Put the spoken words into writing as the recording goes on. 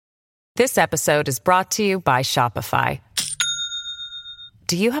This episode is brought to you by Shopify.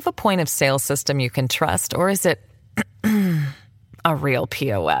 Do you have a point of sale system you can trust, or is it a real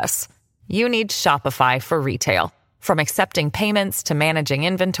POS? You need Shopify for retail. From accepting payments to managing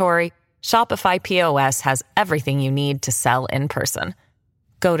inventory, Shopify POS has everything you need to sell in person.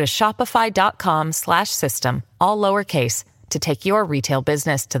 Go to shopify.com/system, all lowercase, to take your retail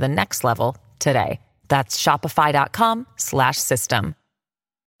business to the next level today. That's shopify.com/system.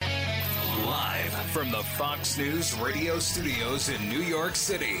 Live from the Fox News radio studios in New York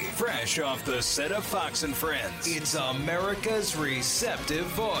City, fresh off the set of Fox and Friends, it's America's receptive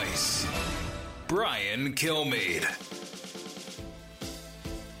voice, Brian Kilmeade.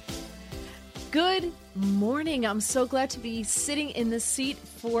 Good morning. I'm so glad to be sitting in the seat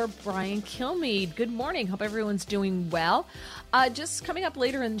for Brian Kilmeade. Good morning. Hope everyone's doing well. Just coming up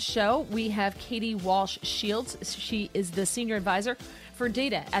later in the show, we have Katie Walsh Shields. She is the senior advisor for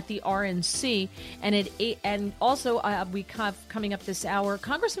data at the RNC. And also we have coming up this hour,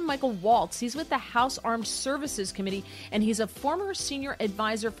 Congressman Michael Waltz. He's with the House Armed Services Committee, and he's a former senior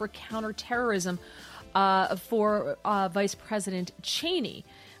advisor for counterterrorism for Vice President Cheney.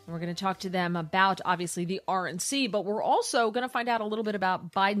 We're going to talk to them about, obviously, the RNC, but we're also going to find out a little bit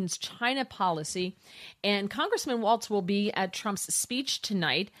about Biden's China policy. And Congressman Waltz will be at Trump's speech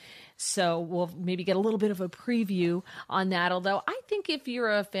tonight, so we'll maybe get a little bit of a preview on that. Although I think if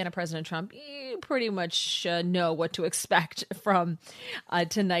you're a fan of President Trump, you pretty much know what to expect from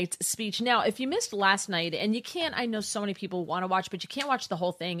tonight's speech. Now, if you missed last night, and you can't, I know so many people want to watch, but you can't watch the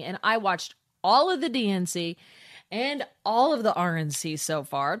whole thing, and I watched all of the DNC and all of the RNC so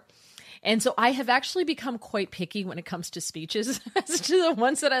far. And so I have actually become quite picky when it comes to speeches as to the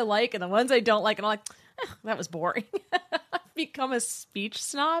ones that I like and the ones I don't like. And I'm like, that was boring. I've become a speech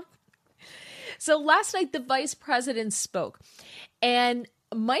snob. So last night, the vice president spoke. And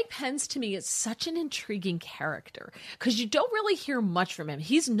Mike Pence, to me, is such an intriguing character because you don't really hear much from him.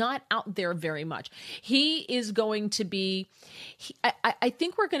 He's not out there very much. He is going to be, I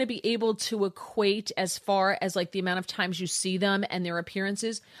think we're going to be able to equate as far as like the amount of times you see them and their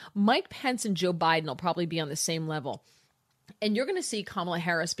appearances. Mike Pence and Joe Biden will probably be on the same level. And you're going to see Kamala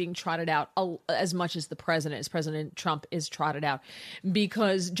Harris being trotted out as much as President Trump is trotted out,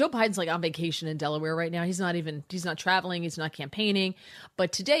 because Joe Biden's like on vacation in Delaware right now. He's not traveling. He's not campaigning.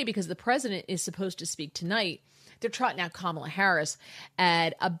 But today, because the president is supposed to speak tonight, they're trotting out Kamala Harris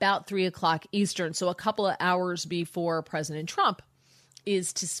at about 3:00 Eastern. So a couple of hours before President Trump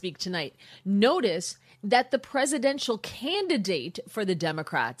is to speak tonight. Notice that the presidential candidate for the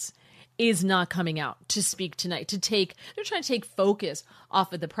Democrats is not coming out to speak tonight. They're trying to take focus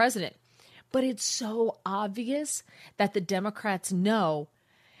off of the president. But it's so obvious that the Democrats know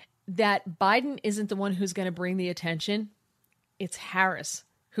that Biden isn't the one who's going to bring the attention. It's Harris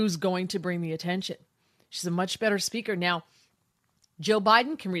who's going to bring the attention. She's a much better speaker. Now, Joe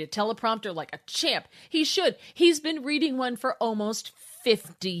Biden can read a teleprompter like a champ. He should. He's been reading one for almost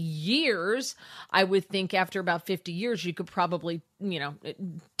 50 years. I would think after about 50 years, you could probably,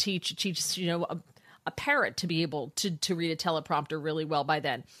 teach a parrot to be able to read a teleprompter really well by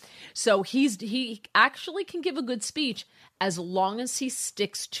then. So he actually can give a good speech as long as he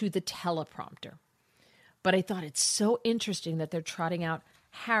sticks to the teleprompter. But I thought it's so interesting that they're trotting out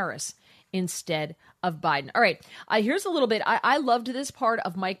Harris instead of Biden. All right, here's a little bit. I loved this part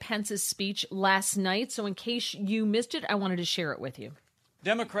of Mike Pence's speech last night. So in case you missed it, I wanted to share it with you.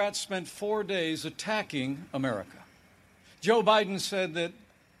 Democrats spent 4 days attacking America. Joe Biden said that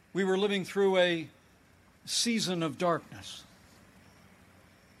we were living through a season of darkness.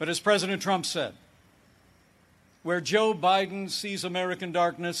 But as President Trump said, where Joe Biden sees American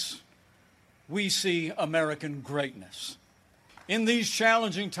darkness, we see American greatness. In these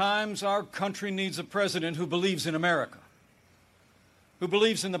challenging times, our country needs a president who believes in America, who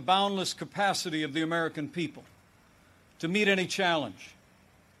believes in the boundless capacity of the American people to meet any challenge,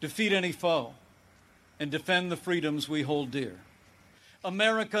 defeat any foe, and defend the freedoms we hold dear.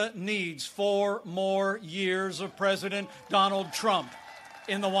 America needs 4 more years of President Donald Trump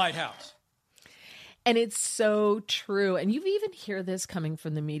in the White House. And it's so true. And you even hear this coming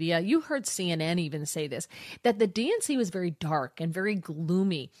from the media. You heard CNN even say this, that the DNC was very dark and very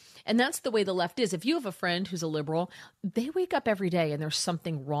gloomy. And that's the way the left is. If you have a friend who's a liberal, they wake up every day and there's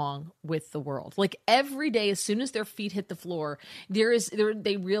something wrong with the world. Like every day, as soon as their feet hit the floor,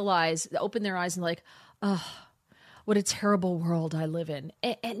 they realize, open their eyes and like, oh, what a terrible world I live in.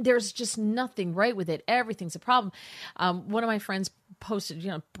 And there's just nothing right with it. Everything's a problem. One of my friends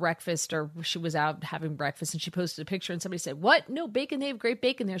posted, breakfast, or she was out having breakfast and she posted a picture and somebody said, what? No bacon. They have great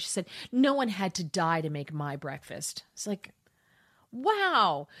bacon there. She said, no one had to die to make my breakfast. It's like,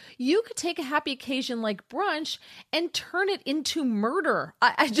 Wow, you could take a happy occasion like brunch and turn it into murder.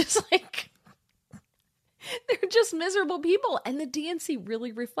 I just like, they're just miserable people. And the DNC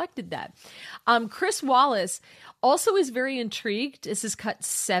really reflected that. Chris Wallace also is very intrigued. This is cut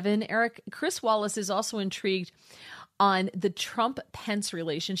 7, Eric. Chris Wallace is also intrigued on the Trump-Pence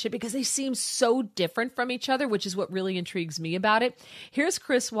relationship because they seem so different from each other, which is what really intrigues me about it. Here's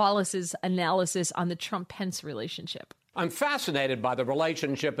Chris Wallace's analysis on the Trump-Pence relationship. I'm fascinated by the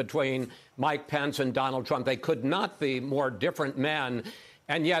relationship between Mike Pence and Donald Trump. They could not be more different men.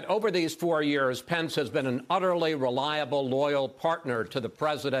 And yet, over these 4 years, Pence has been an utterly reliable, loyal partner to the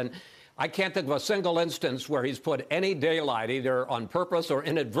president. I can't think of a single instance where he's put any daylight, either on purpose or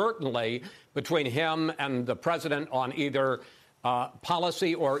inadvertently, between him and the president on either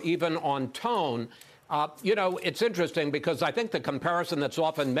policy or even on tone. It's interesting because I think the comparison that's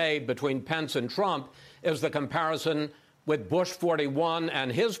often made between Pence and Trump is the comparison with Bush 41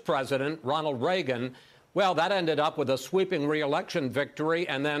 and his president, Ronald Reagan. Well, that ended up with a sweeping re-election victory,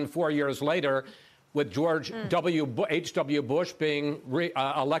 and then 4 years later, with George H.W. Bush being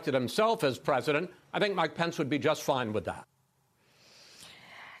elected himself as president, I think Mike Pence would be just fine with that.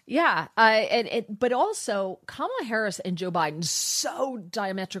 Yeah, but also Kamala Harris and Joe Biden, so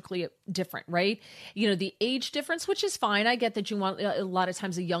diametrically different, right? You know, the age difference, which is fine. I get that you want a lot of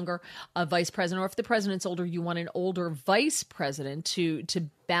times a younger vice president, or if the president's older, you want an older vice president to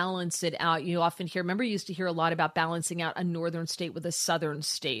balance it out. You often hear, remember, you used to hear a lot about balancing out a northern state with a southern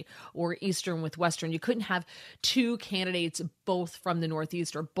state or eastern with western. You couldn't have two candidates both from the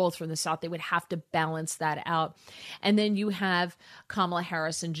Northeast or both from the South. They would have to balance that out. And then you have Kamala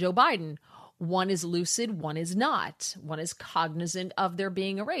Harris and Joe Biden. One is lucid, one is not. One is cognizant of there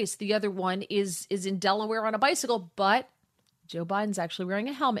being a race. The other one is in Delaware on a bicycle, but Joe Biden's actually wearing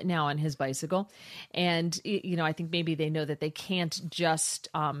a helmet now on his bicycle. And, I think maybe they know that they can't just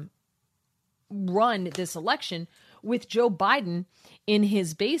run this election with Joe Biden in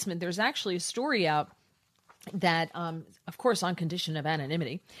his basement. There's actually a story out that, of course, on condition of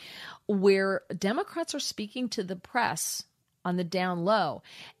anonymity, where Democrats are speaking to the press on the down low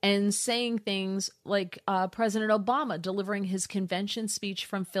and saying things like President Obama delivering his convention speech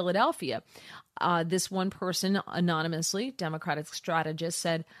from Philadelphia. This one person, anonymously, Democratic strategist,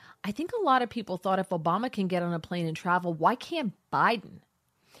 said, I think a lot of people thought if Obama can get on a plane and travel, why can't Biden?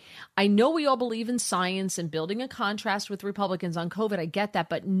 I know we all believe in science and building a contrast with Republicans on COVID. I get that,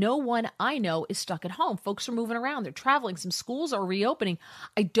 but no one I know is stuck at home. Folks are moving around. They're traveling. Some schools are reopening.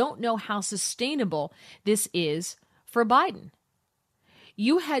 I don't know how sustainable this is for Biden.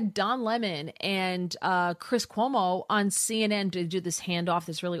 You had Don Lemon and Chris Cuomo on CNN to do this handoff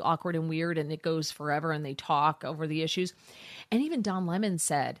that's really awkward and weird, and it goes forever, and they talk over the issues. And even Don Lemon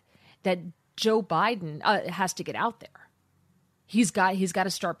said that Joe Biden has to get out there. He's got to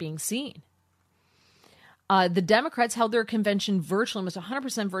start being seen. The Democrats held their convention virtually, almost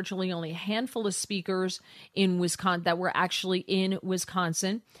 100% virtually, only a handful of speakers in Wisconsin that were actually in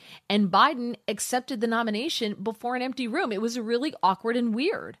Wisconsin. And Biden accepted the nomination before an empty room. It was really awkward and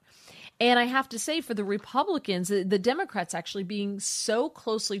weird. And I have to say, for the Republicans, the Democrats actually being so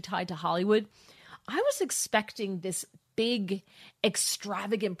closely tied to Hollywood, I was expecting this big,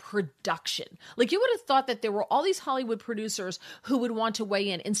 extravagant production. Like, you would have thought that there were all these Hollywood producers who would want to weigh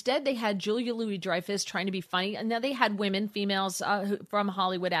in. Instead, they had Julia Louis-Dreyfus trying to be funny. And now they had women, females from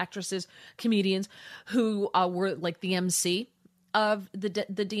Hollywood, actresses, comedians, who were like the MC of the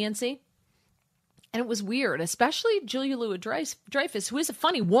DNC. And it was weird, especially Julia Louis-Dreyfus, who is a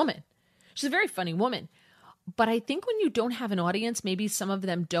funny woman. She's a very funny woman. But I think when you don't have an audience, maybe some of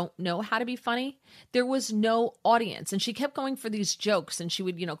them don't know how to be funny. There was no audience. And she kept going for these jokes, and she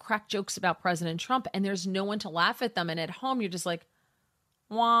would, crack jokes about President Trump, and there's no one to laugh at them. And at home, you're just like,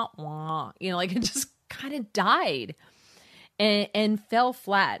 wah, wah. Like it just kind of died and fell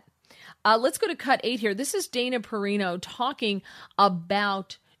flat. Let's go to cut 8 here. This is Dana Perino talking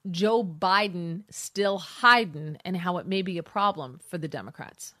about Joe Biden still hiding and how it may be a problem for the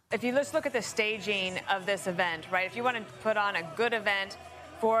Democrats. If you just look at the staging of this event, right, if you want to put on a good event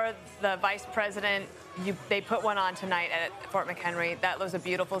for the vice president, they put one on tonight at Fort McHenry. That was a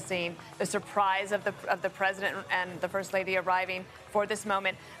beautiful scene. The surprise of the president and the first lady arriving for this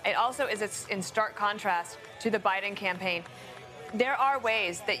moment. It also is in stark contrast to the Biden campaign. There are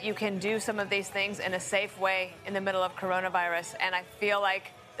ways that you can do some of these things in a safe way in the middle of coronavirus, and I feel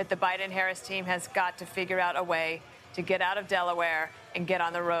like that the Biden-Harris team has got to figure out a way to get out of Delaware and get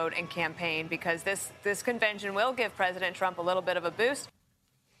on the road and campaign, because this convention will give President Trump a little bit of a boost.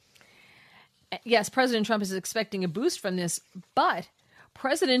 Yes, President Trump is expecting a boost from this, but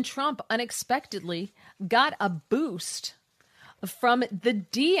President Trump unexpectedly got a boost from the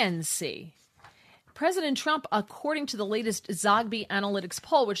DNC. President Trump, according to the latest Zogby Analytics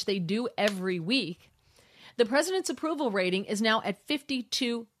poll, which they do every week, the president's approval rating is now at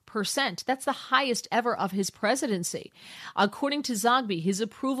 52%. That's the highest ever of his presidency. According to Zogby, his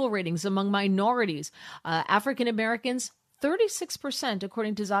approval ratings among minorities, African Americans, 36%,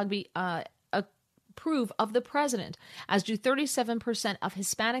 according to Zogby, approve of the president, as do 37% of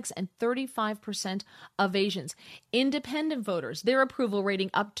Hispanics and 35% of Asians. Independent voters, their approval rating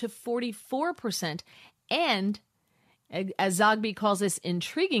up to 44%. And, as Zogby calls this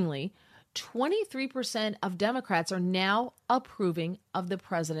intriguingly, 23% of Democrats are now approving of the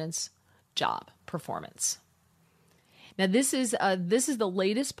president's job performance. Now, this is the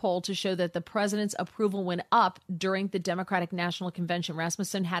latest poll to show that the president's approval went up during the Democratic National Convention.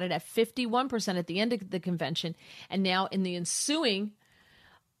 Rasmussen had it at 51% at the end of the convention, and now in the ensuing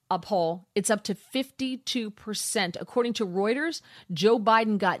poll, it's up to 52%. According to Reuters, Joe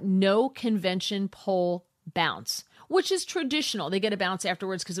Biden got no convention poll bounce, which is traditional. They get a bounce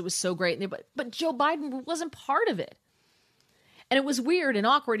afterwards because it was so great. But Joe Biden wasn't part of it. And it was weird and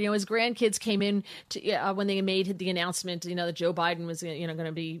awkward. His grandkids came in to, when they made the announcement, that Joe Biden was, going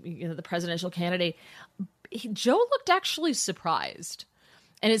to be, the presidential candidate. Joe looked actually surprised.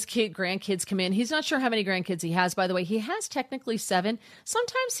 And his grandkids come in. He's not sure how many grandkids he has, by the way. He has technically 7.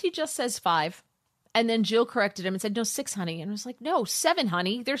 Sometimes he just says 5. And then Jill corrected him and said, no, 6, honey. And I was like, no, 7,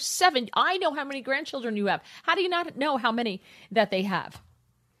 honey. There's 7. I know how many grandchildren you have. How do you not know how many that they have?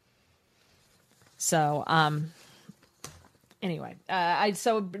 So, anyway,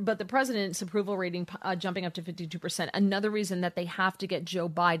 but the president's approval rating jumping up to 52%. Another reason that they have to get Joe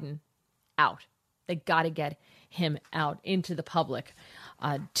Biden out. They got to get him out into the public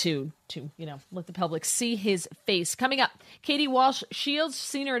to let the public see his face. Coming up, Katie Walsh-Shields,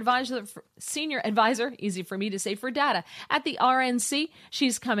 senior advisor, easy for me to say, for data at the RNC.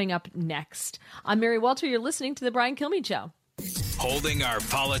 She's coming up next. I'm Mary Walter. You're listening to The Brian Kilmeade Show. Holding our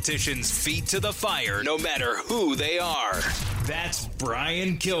politicians' feet to the fire, no matter who they are. That's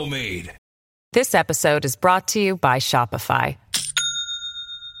Brian Kilmeade. This episode is brought to you by Shopify.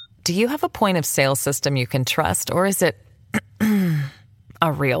 Do you have a point of sale system you can trust, or is it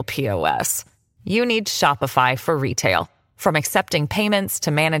a real POS? You need Shopify for retail. From accepting payments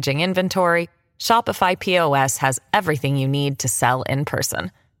to managing inventory, Shopify POS has everything you need to sell in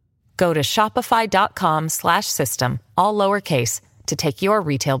person. Go to shopify.com/system, all lowercase, to take your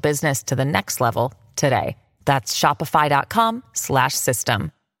retail business to the next level today. That's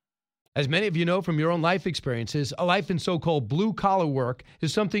shopify.com/system. As many of you know from your own life experiences, a life in so-called blue-collar work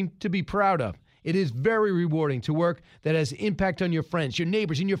is something to be proud of. It is very rewarding to work that has impact on your friends, your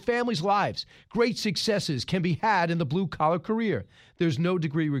neighbors, and your family's lives. Great successes can be had in the blue-collar career. There's no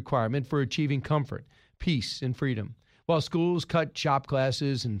degree requirement for achieving comfort, peace, and freedom. While schools cut shop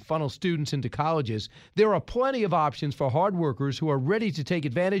classes and funnel students into colleges, there are plenty of options for hard workers who are ready to take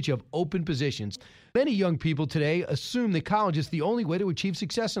advantage of open positions. Many young people today assume that college is the only way to achieve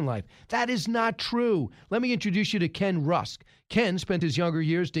success in life. That is not true. Let me introduce you to Ken Rusk. Ken spent his younger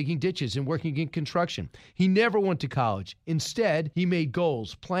years digging ditches and working in construction. He never went to college. Instead, he made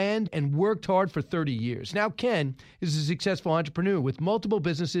goals, planned, and worked hard for 30 years. Now Ken is a successful entrepreneur with multiple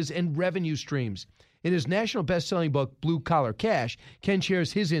businesses and revenue streams. In his national best-selling book, Blue Collar Cash, Ken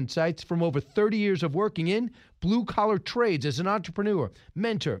shares his insights from over 30 years of working in blue-collar trades as an entrepreneur,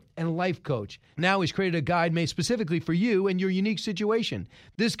 mentor, and life coach. Now he's created a guide made specifically for you and your unique situation.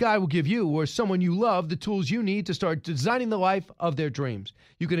 This guide will give you or someone you love the tools you need to start designing the life of their dreams.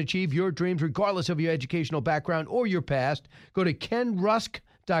 You can achieve your dreams regardless of your educational background or your past. Go to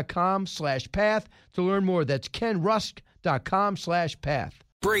kenrusk.com/path to learn more. That's kenrusk.com/path.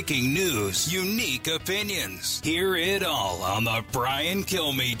 Breaking news, unique opinions. Hear it all on The Brian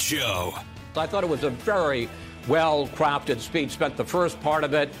Kilmeade Show. I thought it was a very well-crafted speech. Spent the first part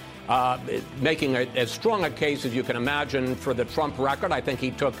of it making as strong a case as you can imagine for the Trump record. I think he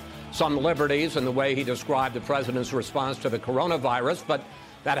took some liberties in the way he described the president's response to the coronavirus, but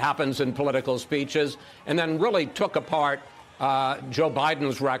that happens in political speeches. And then really took apart Joe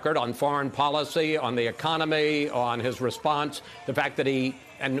Biden's record on foreign policy, on the economy, on his response, the fact that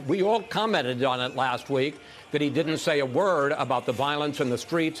and we all commented on it last week, that he didn't say a word about the violence in the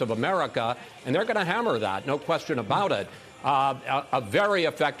streets of America, and they're going to hammer that, no question about it. A very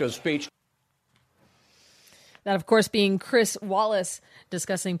effective speech. That, of course, being Chris Wallace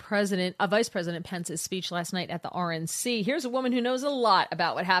discussing Vice President Pence's speech last night at the RNC. Here's a woman who knows a lot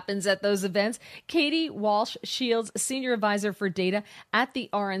about what happens at those events. Katie Walsh-Shields, Senior Advisor for Data at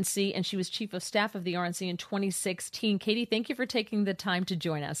the RNC, and she was Chief of Staff of the RNC in 2016. Katie, thank you for taking the time to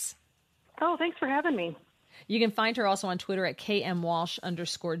join us. Oh, thanks for having me. You can find her also on Twitter at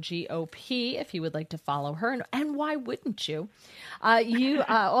KMWalsh_GOP if you would like to follow her. And why wouldn't you? You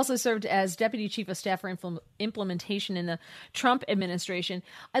also served as Deputy Chief of Staff for Implementation in the Trump administration.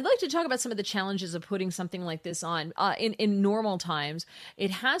 I'd like to talk about some of the challenges of putting something like this on. In normal times,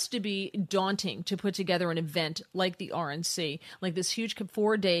 it has to be daunting to put together an event like the RNC, like this huge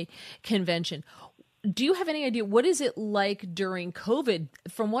 4-day convention. Do you have any idea what is it like during COVID?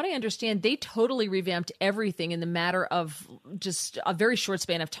 From what I understand, they totally revamped everything in the matter of just a very short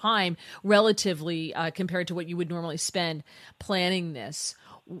span of time, relatively compared to what you would normally spend planning this.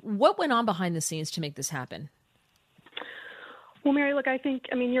 What went on behind the scenes to make this happen? Well, Mary, look,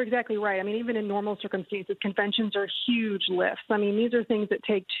 you're exactly right. I mean, even in normal circumstances, conventions are huge lifts. I mean, these are things that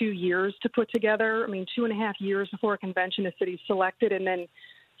take 2 years to put together. 2.5 years before a convention, a city's selected, and then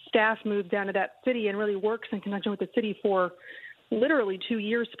staff moves down to that city and really works in conjunction with the city for literally 2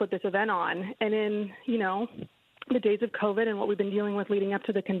 years to put this event on. And in, the days of COVID and what we've been dealing with leading up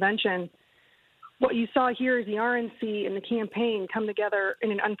to the convention, what you saw here is the RNC and the campaign come together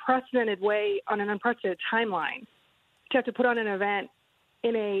in an unprecedented way on an unprecedented timeline to have to put on an event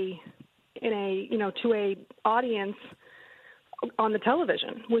to a audience on the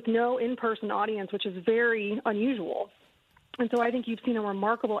television with no in-person audience, which is very unusual. And so I think you've seen a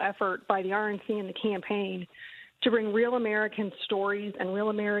remarkable effort by the RNC and the campaign to bring real American stories and real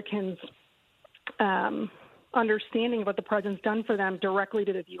Americans' understanding of what the president's done for them directly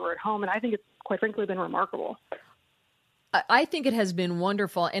to the viewer at home. And I think it's, quite frankly, been remarkable. I think it has been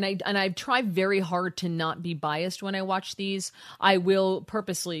wonderful, and I try very hard to not be biased when I watch these. I will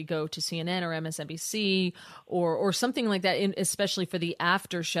purposely go to CNN or MSNBC or something like that, especially for the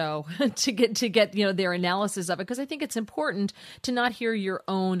after show to get their analysis of it, because I think it's important to not hear your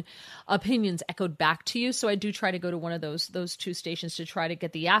own opinions echoed back to you. So I do try to go to one of those two stations to try to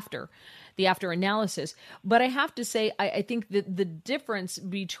get the after analysis. But I have to say, I think that the difference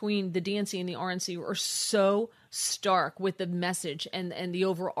between the DNC and the RNC are so stark with the message and the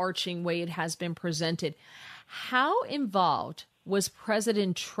overarching way it has been presented. How involved was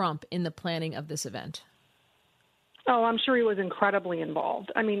President Trump in the planning of this event? Oh, I'm sure he was incredibly involved.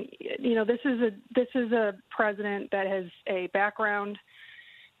 I mean, this is a president that has a background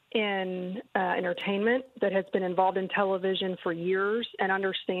in entertainment, that has been involved in television for years and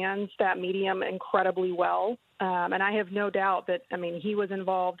understands that medium incredibly well. And I have no doubt that, he was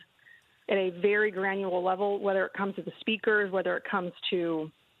involved at a very granular level, whether it comes to the speakers, whether it comes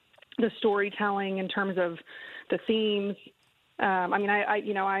to the storytelling in terms of the themes.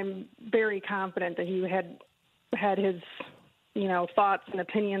 I'm very confident that he had his, thoughts and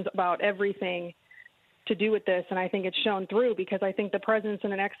opinions about everything to do with this, and I think it's shown through, because I think the president's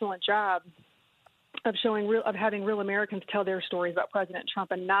done an excellent job of having real Americans tell their stories about President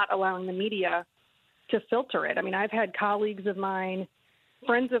Trump and not allowing the media to filter it. I've had colleagues of mine,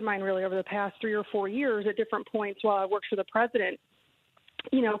 friends of mine really over the past 3 or 4 years at different points while I worked for the president,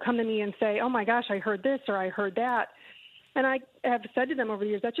 come to me and say, oh my gosh, I heard this or I heard that. And I have said to them over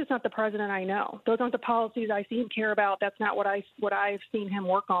the years, that's just not the president I know. Those aren't the policies I see him care about. That's not what I've seen him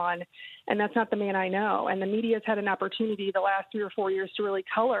work on, and that's not the man I know. And the media's had an opportunity the last 3 or 4 years to really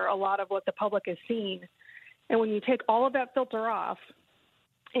color a lot of what the public has seen. And when you take all of that filter off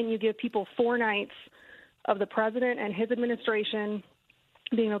and you give people 4 nights of the president and his administration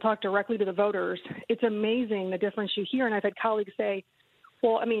being able to talk directly to the voters, it's amazing the difference you hear. And I've had colleagues say,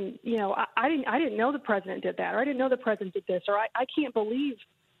 well, I didn't know the president did that, or I didn't know the president did this, or I can't believe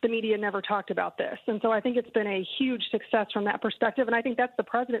the media never talked about this. And so I think it's been a huge success from that perspective. And I think that's the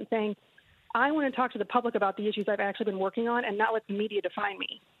president saying, I want to talk to the public about the issues I've actually been working on and not let the media define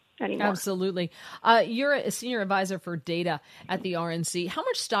me anymore. Absolutely. You're a senior advisor for data at the RNC. How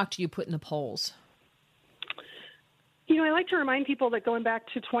much stock do you put in the polls? I like to remind people that going back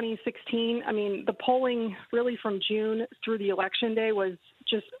to 2016, the polling really from June through the election day was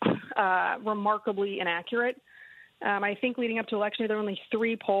just remarkably inaccurate. I think leading up to election day, there were only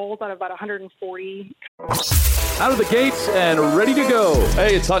 3 polls out of about 140. Out of the gates and ready to go.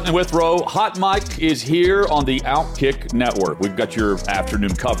 Hey, it's Hutton and Withrow. Hot Mike is here on the Outkick Network. We've got your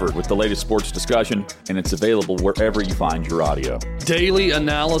afternoon covered with the latest sports discussion, and it's available wherever you find your audio. Daily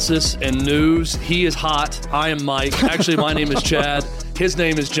analysis and news. He is hot. I am Mike. Actually, my name is Chad. His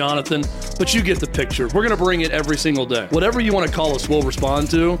name is Jonathan, but you get the picture. We're going to bring it every single day. Whatever you want to call us, we'll respond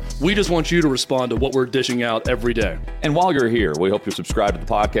to. We just want you to respond to what we're dishing out every day. And while you're here, we hope you subscribe to the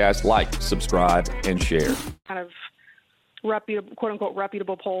podcast, like, subscribe, and share. Kind of reputable, quote-unquote,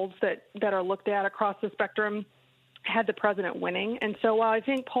 reputable polls that are looked at across the spectrum had the president winning. And so while I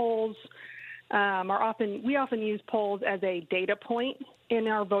think polls we often use polls as a data point in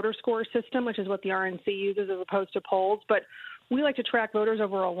our voter score system, which is what the RNC uses as opposed to polls. But we like to track voters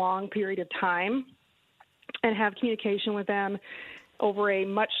over a long period of time and have communication with them over a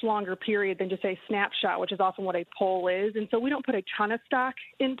much longer period than just a snapshot, which is often what a poll is. And so we don't put a ton of stock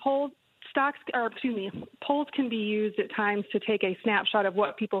in polls. Polls can be used at times to take a snapshot of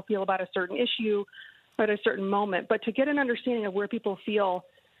what people feel about a certain issue at a certain moment. But to get an understanding of where people feel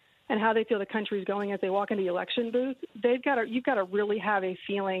and how they feel the country is going as they walk into the election booth, you've got to really have a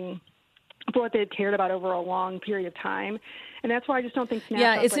feeling for what they've cared about over a long period of time. And that's why I just don't think snapshots.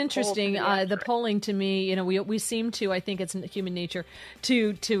 Yeah, it's like interesting. The polling, to me, we seem to, I think it's human nature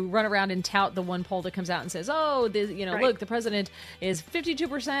to run around and tout the one poll that comes out and says, look, the president is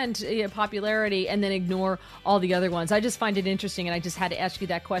 52% popularity, and then ignore all the other ones. I just find it interesting, and I just had to ask you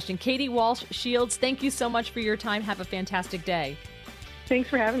that question. Katie Walsh Shields, thank you so much for your time. Have a fantastic day. Thanks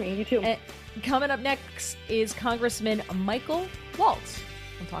for having me. You too. And coming up next is Congressman Michael Waltz.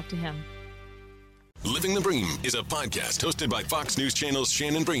 We'll talk to him. Living the Bream is a podcast hosted by Fox News Channel's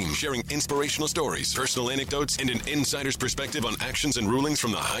Shannon Bream, sharing inspirational stories, personal anecdotes, and an insider's perspective on actions and rulings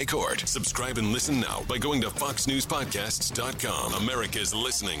from the High Court. Subscribe and listen now by going to foxnewspodcasts.com. America's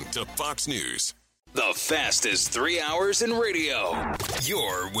listening to Fox News. The fastest 3 hours in radio.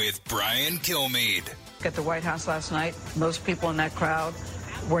 You're with Brian Kilmeade. At the White House last night, most people in that crowd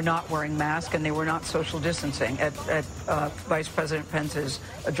were not wearing masks, and they were not social distancing at Vice President Pence's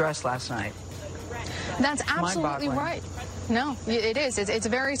address last night. That's absolutely right. No, it is. It's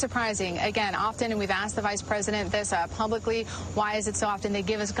very surprising. Again, often, and we've asked the vice president this publicly, why is it so often they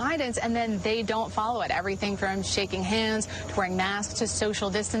give us guidance and then they don't follow it? Everything from shaking hands to wearing masks to social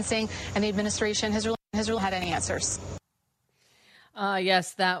distancing, and the administration has really had any answers.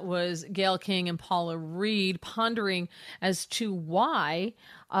 Yes, that was Gayle King and Paula Reed pondering as to why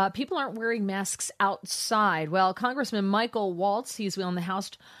people aren't wearing masks outside. Well, Congressman Michael Waltz, he's on the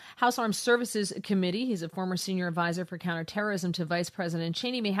House Armed Services Committee. He's a former senior advisor for counterterrorism to Vice President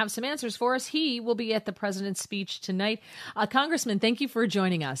Cheney. May have some answers for us. He will be at the president's speech tonight. Congressman, thank you for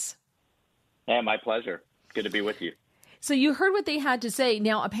joining us. Yeah, my pleasure. Good to be with you. So you heard what they had to say.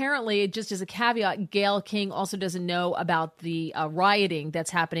 Now, apparently, just as a caveat, Gayle King also doesn't know about the rioting that's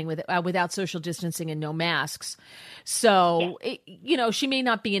happening without social distancing and no masks. So, she may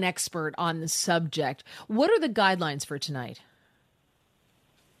not be an expert on the subject. What are the guidelines for tonight?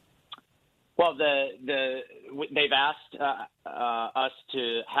 Well, they've asked us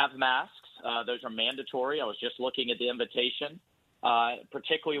to have masks. Those are mandatory. I was just looking at the invitation.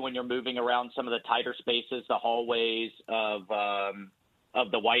 Particularly when you're moving around some of the tighter spaces, the hallways of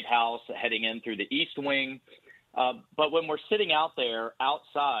the White House, heading in through the East Wing. But when we're sitting out there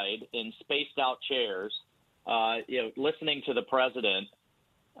outside in spaced out chairs, listening to the president,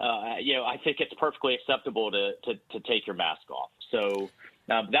 I think it's perfectly acceptable to take your mask off. So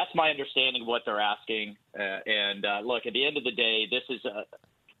that's my understanding of what they're asking. Look, at the end of the day, this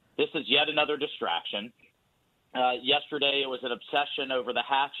is yet another distraction. Yesterday, it was an obsession over the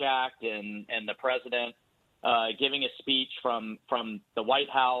Hatch Act and the president giving a speech from the White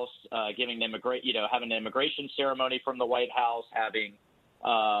House, having an immigration ceremony from the White House, having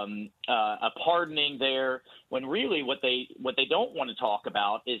a pardoning there. When really what they don't want to talk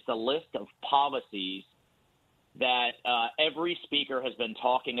about is the list of policies that every speaker has been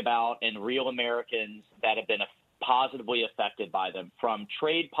talking about and real Americans that have been positively affected by them, from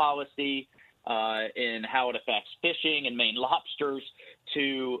trade policy in how it affects fishing and Maine lobsters,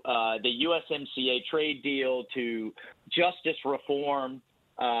 to the USMCA trade deal, to justice reform,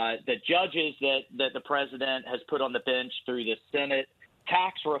 the judges that the president has put on the bench through the Senate,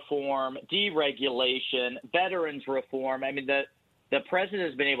 tax reform, deregulation, veterans reform. I mean, the president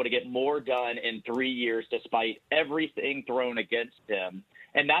has been able to get more done in 3 years despite everything thrown against him.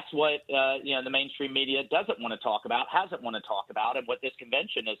 And that's what the mainstream media doesn't want to talk about, hasn't want to talk about. And what this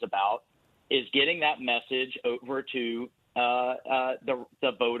convention is about is getting that message over to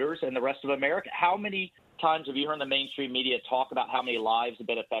the voters and the rest of America. How many times have you heard the mainstream media talk about how many lives have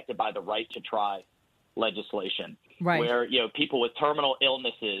been affected by the right to try legislation? Right. Where, people with terminal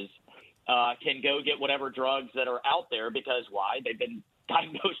illnesses can go get whatever drugs that are out there because why? They've been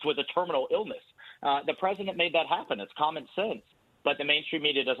diagnosed with a terminal illness. The president made that happen. It's common sense. But the mainstream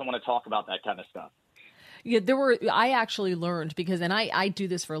media doesn't want to talk about that kind of stuff. Yeah, I actually learned because, and I do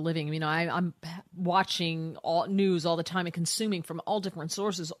this for a living. I'm watching all news all the time and consuming from all different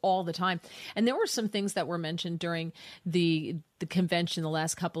sources all the time. And there were some things that were mentioned during the the convention the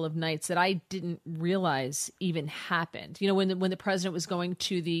last couple of nights that I didn't realize even happened. You know, when the president was going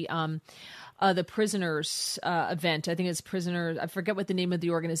to the prisoners event, I think it's prisoners, I forget what the name of the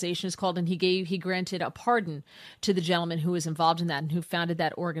organization is called, and he granted a pardon to the gentleman who was involved in that and who founded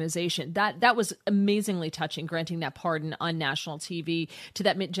that organization. That was amazingly touching, granting that pardon on national TV to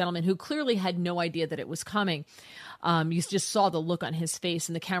that gentleman who clearly had no idea that it was coming. You just saw the look on his face,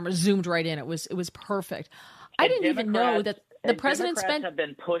 and the camera zoomed right in. It was perfect. I didn't even know that the president Democrats have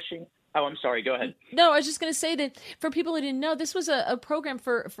been pushing. Oh, I'm sorry. Go ahead. No, I was just going to say that for people who didn't know, this was a program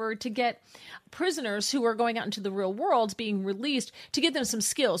to get prisoners who are going out into the real world being released, to give them some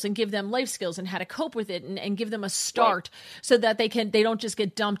skills and give them life skills and how to cope with it and give them a start, so that they don't just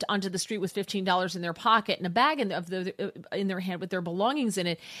get dumped onto the street with $15 in their pocket and a bag in their hand with their belongings in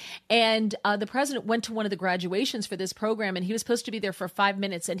it. And the president went to one of the graduations for this program, and he was supposed to be there for 5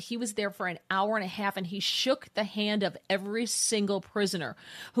 minutes, and he was there for an hour and a half, and he shook the hand of every single prisoner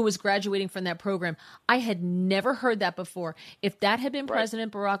who was graduating from that program. I had never heard that before. If that had been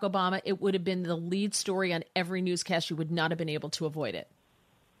President Barack Obama, it would have been the lead story on every newscast. You would not have been able to avoid it.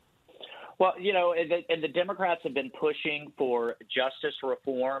 Well, you know, and the Democrats have been pushing for justice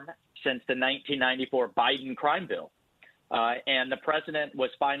reform since the 1994 Biden crime bill. And the president was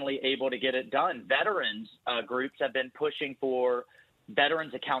finally able to get it done. Veterans groups have been pushing for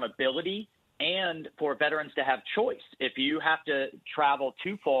veterans accountability and for veterans to have choice. If you have to travel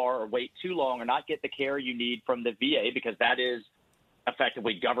too far or wait too long or not get the care you need from the VA, because that is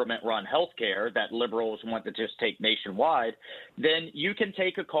effectively government-run health care that liberals want to just take nationwide, then you can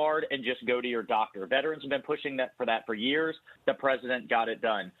take a card and just go to your doctor. Veterans have been pushing for that for years. The president got it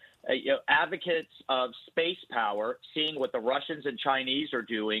done. Advocates of space power, seeing what the Russians and Chinese are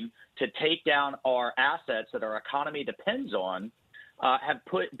doing to take down our assets that our economy depends on, have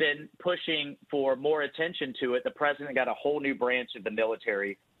been pushing for more attention to it. The president got a whole new branch of the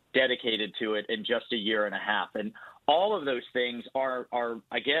military dedicated to it in just a year and a half. And all of those things are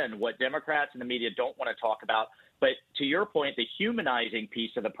again, what Democrats and the media don't want to talk about. But to your point, the humanizing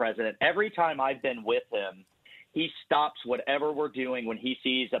piece of the president, every time I've been with him, he stops whatever we're doing when he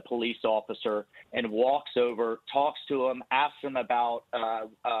sees a police officer and walks over, talks to him, asks them about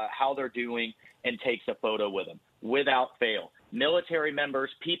how they're doing, and takes a photo with them without fail. Military members,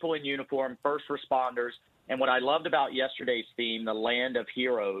 people in uniform, first responders. And what I loved about yesterday's theme, the Land of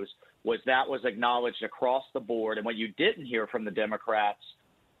Heroes, was that was acknowledged across the board. And what you didn't hear from the Democrats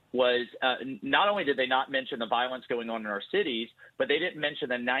was not only did they not mention the violence going on in our cities, but they didn't mention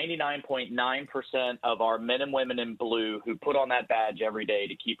the 99.9% of our men and women in blue who put on that badge every day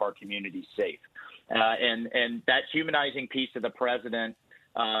to keep our communities safe. And that humanizing piece of the president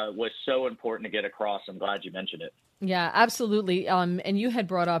was so important to get across. I'm glad you mentioned it. Yeah, absolutely. And you had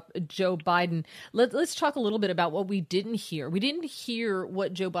brought up Joe Biden. Let's talk a little bit about what we didn't hear. We didn't hear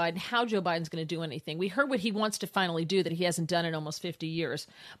how Joe Biden's going to do anything. We heard what he wants to finally do that he hasn't done in almost 50 years.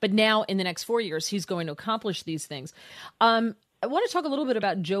 But now in the next 4 years, he's going to accomplish these things. I want to talk a little bit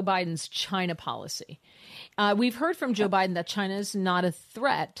about Joe Biden's China policy. We've heard from Joe Biden that China is not a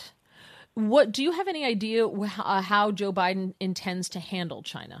threat. What do you have any idea how Joe Biden intends to handle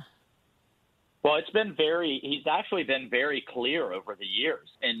China? Well, he's actually been very clear over the years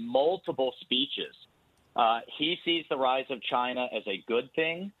in multiple speeches. He sees the rise of China as a good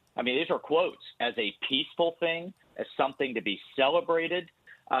thing. I mean, these are quotes, as a peaceful thing, as something to be celebrated.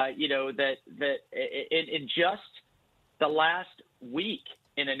 That in just the last week,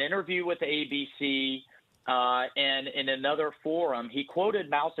 in an interview with ABC and in another forum, he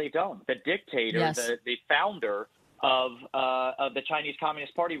quoted Mao Zedong, the dictator, yes, the founder of the Chinese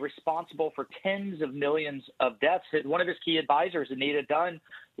Communist Party, responsible for tens of millions of deaths. One of his key advisors, Anita Dunn,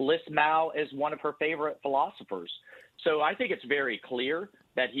 lists Mao as one of her favorite philosophers. So I think it's very clear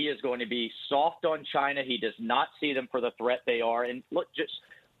that he is going to be soft on China. He does not see them for the threat they are. And look,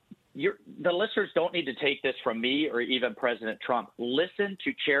 the listeners don't need to take this from me or even President Trump. Listen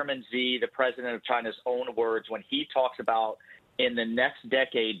to Chairman Xi, the president of China's own words, when he talks about in the next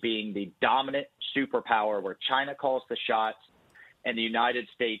decade being the dominant superpower where China calls the shots and the United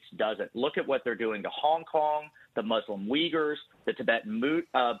States doesn't. Look at what they're doing to Hong Kong, the Muslim Uyghurs, the Tibetan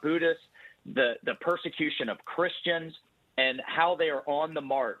Buddhists, the persecution of Christians, and how they are on the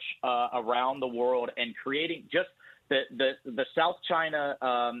march around the world and creating just the South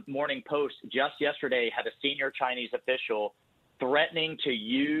China Morning Post just yesterday had a senior Chinese official threatening to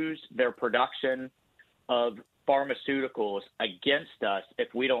use their production of pharmaceuticals against us if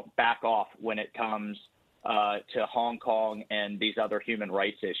we don't back off when it comes to Hong Kong and these other human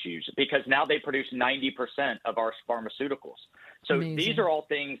rights issues, because now they produce 90% of our pharmaceuticals. So Amazing. These are all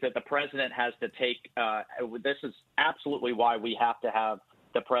things that the president has to take. This is absolutely why we have to have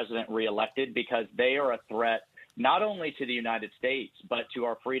the president reelected, because they are a threat not only to the United States, but to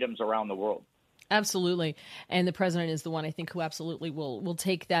our freedoms around the world. Absolutely. And the president is the one, I think, who absolutely will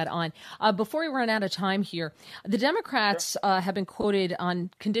take that on. Before we run out of time here, the Democrats have been quoted on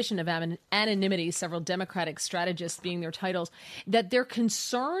condition of anonymity, several Democratic strategists being their titles, that they're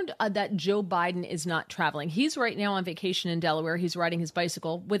concerned that Joe Biden is not traveling. He's right now on vacation in Delaware. He's riding his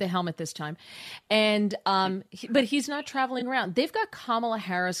bicycle with a helmet this time. And but he's not traveling around. They've got Kamala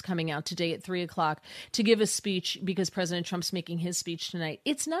Harris coming out today at 3 o'clock to give a speech because President Trump's making his speech tonight.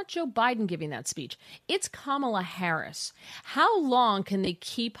 It's not Joe Biden giving that speech. It's Kamala Harris. How long can they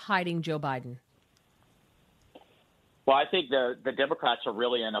keep hiding Joe Biden? Well, I think the Democrats are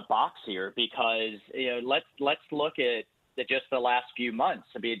really in a box here, because let's look at just the last few months.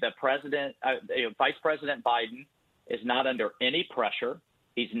 I mean, the president, Vice President Biden, is not under any pressure.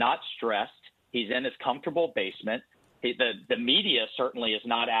 He's not stressed. He's in his comfortable basement. The media certainly is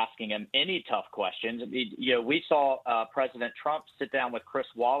not asking him any tough questions. I mean, we saw President Trump sit down with Chris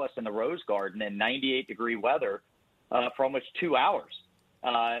Wallace in the Rose Garden in 98-degree weather for almost 2 hours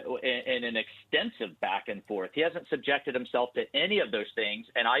in an extensive back and forth. He hasn't subjected himself to any of those things,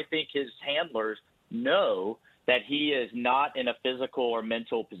 and I think his handlers know that he is not in a physical or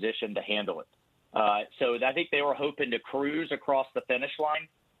mental position to handle it. So I think they were hoping to cruise across the finish line.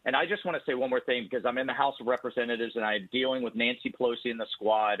 And I just want to say one more thing, because I'm in the House of Representatives and I'm dealing with Nancy Pelosi and the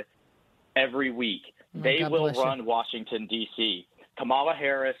squad every week. They will run Washington, D.C. Kamala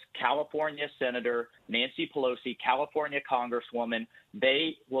Harris, California Senator, Nancy Pelosi, California Congresswoman,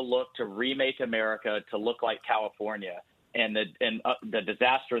 they will look to remake America to look like California. And the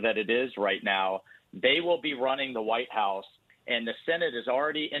disaster that it is right now, they will be running the White House. And the Senate is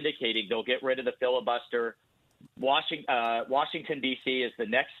already indicating they'll get rid of the filibuster. Washington, D.C. is the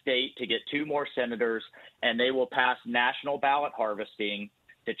next state to get 2 more senators, and they will pass national ballot harvesting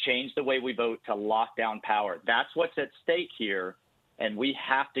to change the way we vote to lock down power. That's what's at stake here, and we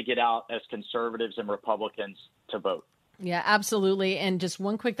have to get out as conservatives and Republicans to vote. Yeah, absolutely. And just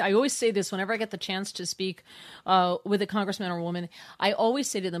one quick, I always say this whenever I get the chance to speak with a congressman or woman, I always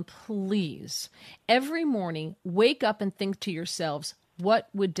say to them, please, every morning, wake up and think to yourselves, what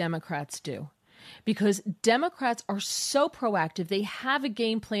would Democrats do? Because Democrats are so proactive. They have a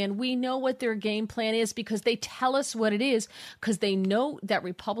game plan. We know what their game plan is because they tell us what it is, because they know that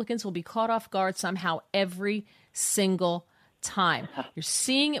Republicans will be caught off guard somehow every single time. You're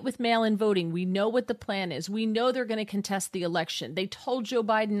seeing it with mail-in voting. We know what the plan is. We know they're going to contest the election. They told Joe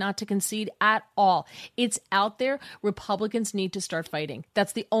Biden not to concede at all. It's out there. Republicans need to start fighting.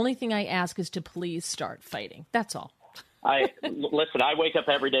 That's the only thing I ask, is to please start fighting. That's all. Listen, I wake up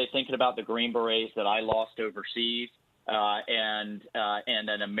every day thinking about the Green Berets that I lost overseas, and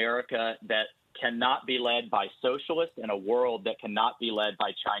an America that cannot be led by socialists, and a world that cannot be led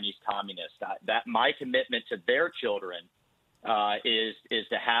by Chinese communists. That my commitment to their children is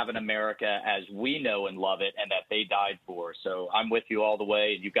to have an America as we know and love it, and that they died for. So I'm with you all the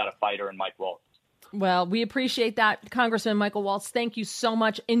way, and you've got a fighter in Mike Waltz. Well, we appreciate that, Congressman Michael Waltz. Thank you so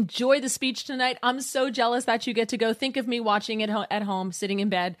much. Enjoy the speech tonight. I'm so jealous that you get to go. Think of me watching it at home, sitting in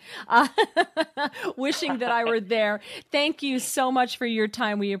bed, wishing that I were there. Thank you so much for your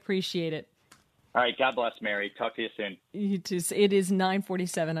time. We appreciate it. All right. God bless, Mary. Talk to you soon. You too. It is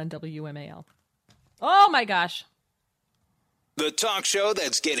 9:47 on WMAL. Oh, my gosh. The talk show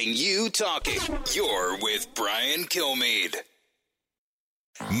that's getting you talking. You're with Brian Kilmeade.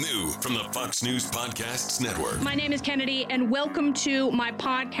 New from the Fox News Podcasts Network. My name is Kennedy, and welcome to my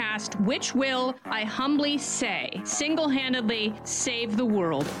podcast, which will, I humbly say, single-handedly save the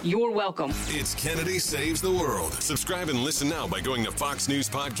world. You're welcome. It's Kennedy Saves the World. Subscribe and listen now by going to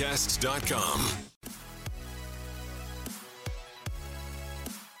foxnewspodcasts.com.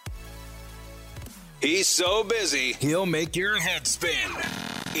 He's so busy, he'll make your head spin.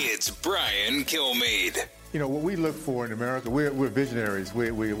 It's Brian Kilmeade. You know, what we look for in America, we're visionaries.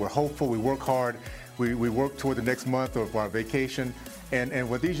 We're hopeful. We work hard. We work toward the next month of our vacation. And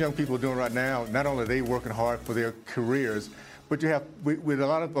what these young people are doing right now, not only are they working hard for their careers, but with a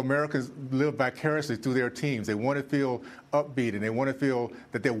lot of Americans live vicariously through their teams. They want to feel upbeat, and they want to feel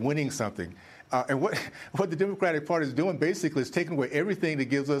that they're winning something. And what the Democratic Party is doing basically is taking away everything that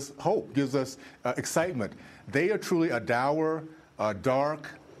gives us hope, gives us excitement. They are truly a dour, dark,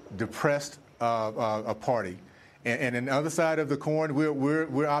 depressed party. And on the other side of the coin,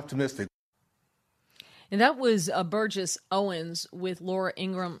 we're optimistic. And that was Burgess Owens with Laura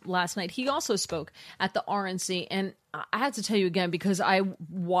Ingraham last night. He also spoke at the RNC. And I had to tell you again, because I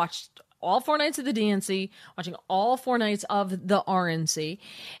watched all 4 nights of the DNC, watching all 4 nights of the RNC.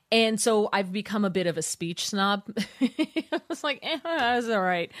 And so I've become a bit of a speech snob. I was like, that's all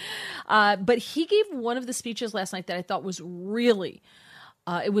right. But he gave one of the speeches last night that I thought was really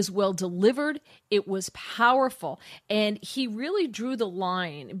it was well delivered. It was powerful. And he really drew the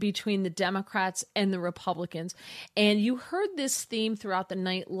line between the Democrats and the Republicans. And you heard this theme throughout the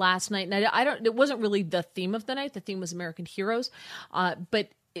night last night. And it wasn't really the theme of the night. The theme was American heroes.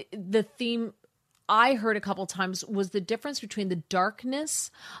 But the theme I heard a couple times was the difference between the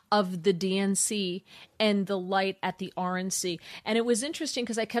darkness of the DNC and the light at the RNC. And it was interesting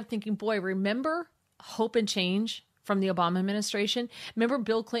because I kept thinking, boy, remember Hope and Change from the Obama administration? Remember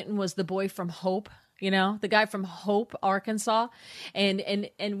Bill Clinton was the boy from Hope, the guy from Hope, Arkansas. And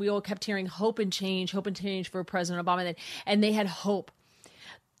we all kept hearing hope and change for President Obama. And they had hope.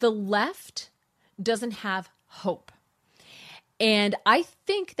 The left doesn't have hope. And I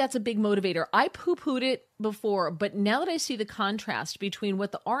think that's a big motivator. I poo-pooed it before, but now that I see the contrast between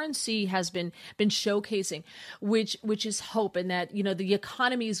what the RNC has been showcasing, which is hope, and that, the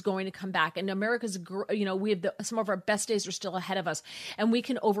economy is going to come back, and America's, we have some of our best days are still ahead of us, and we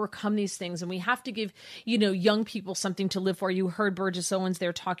can overcome these things, and we have to give, young people something to live for. You heard Burgess Owens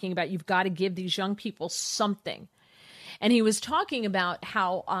there talking about you've got to give these young people something. And he was talking about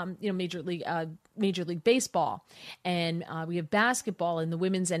how, Major League Baseball, and we have basketball and the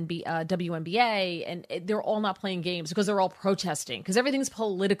women's WNBA, and they're all not playing games because they're all protesting, because everything's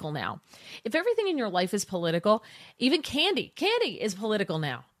political now. If everything in your life is political, even candy is political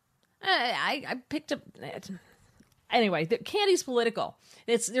now. I picked up... Anyway, candy's political.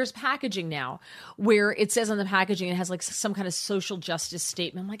 There's packaging now where it says on the packaging it has like some kind of social justice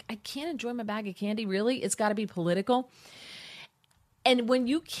statement. I'm like, I can't enjoy my bag of candy, really? It's got to be political. And when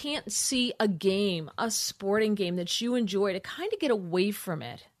you can't see a sporting game that you enjoy, to kind of get away from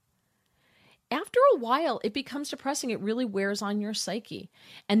it, after a while, it becomes depressing. It really wears on your psyche.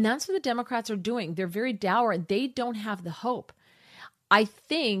 And that's what the Democrats are doing. They're very dour. They don't have the hope. I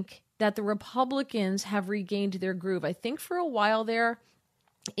think that the Republicans have regained their groove. I think for a while there,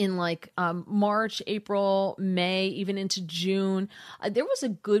 in March, April, May, even into June, there was a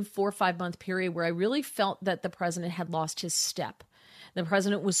good 4 or 5 month period where I really felt that the president had lost his step. The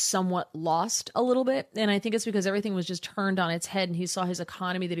president was somewhat lost a little bit. And I think it's because everything was just turned on its head, and he saw his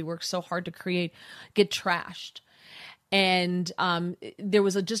economy that he worked so hard to create get trashed. And there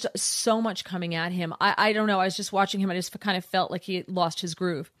was just so much coming at him. I don't know. I was just watching him. I just kind of felt like he had lost his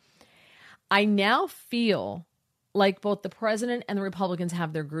groove. I now feel like both the president and the Republicans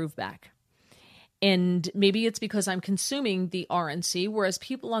have their groove back. And maybe it's because I'm consuming the RNC, whereas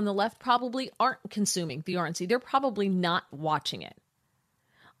people on the left probably aren't consuming the RNC. They're probably not watching it.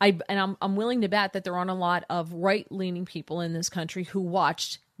 I'm willing to bet that there aren't a lot of right-leaning people in this country who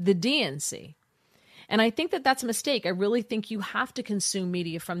watched the DNC. And I think that that's a mistake. I really think you have to consume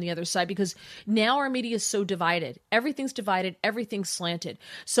media from the other side, because now our media is so divided. Everything's divided. Everything's slanted.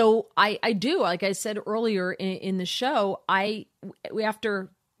 So I do, like I said earlier in the show, after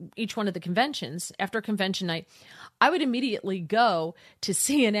each one of the conventions, after convention night, I would immediately go to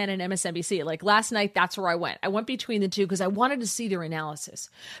CNN and MSNBC. Like last night, that's where I went. I went between the two because I wanted to see their analysis,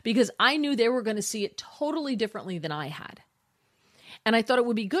 because I knew they were going to see it totally differently than I had. And I thought it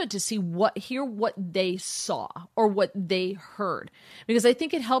would be good to hear what they saw or what they heard, because I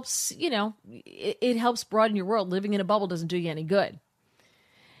think it helps, it helps broaden your world. Living in a bubble doesn't do you any good.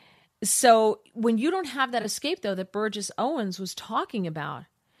 So when you don't have that escape, though, that Burgess Owens was talking about,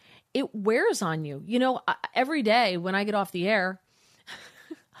 it wears on you. Every day when I get off the air,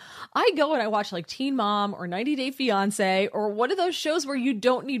 I go and I watch like Teen Mom or 90 Day Fiance or one of those shows where you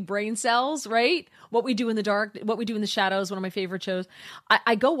don't need brain cells, right? What We Do in the Dark, What We Do in the Shadows, one of my favorite shows.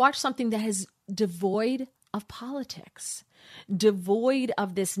 I go watch something that is devoid of politics, devoid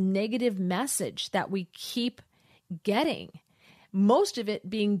of this negative message that we keep getting, most of it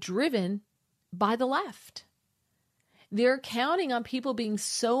being driven by the left. They're counting on people being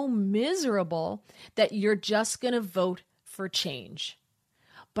so miserable that you're just going to vote for change.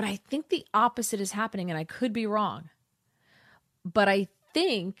 But I think the opposite is happening, and I could be wrong. But I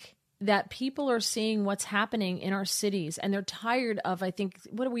think that people are seeing what's happening in our cities, and they're tired of, I think,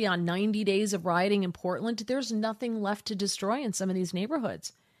 what are we on, 90 days of rioting in Portland? There's nothing left to destroy in some of these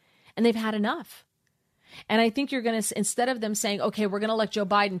neighborhoods, and they've had enough. And I think you're going to, instead of them saying, okay, we're going to let Joe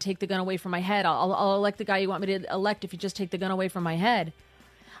Biden take the gun away from my head, I'll elect the guy you want me to elect if you just take the gun away from my head.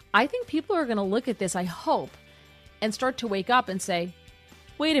 I think people are going to look at this, I hope, and start to wake up and say,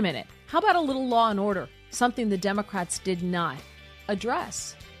 wait a minute, how about a little law and order? something the Democrats did not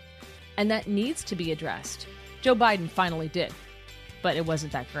address. And that needs to be addressed. Joe Biden finally did, but it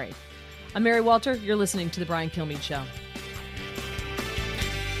wasn't that great. I'm Mary Walter. You're listening to The Brian Kilmeade Show.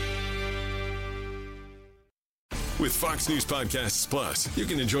 With Fox News Podcasts Plus, you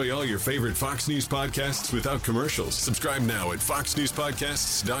can enjoy all your favorite Fox News podcasts without commercials. Subscribe now at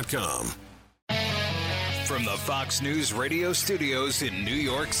foxnewspodcasts.com. From the Fox News radio studios in New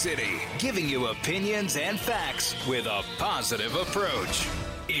York City, giving you opinions and facts with a positive approach.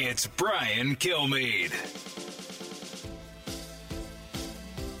 It's Brian Kilmeade.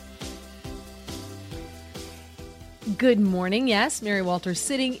 Good morning. Yes, Mary Walter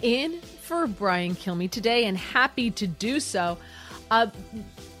sitting in for Brian Kilmeade today, and happy to do so.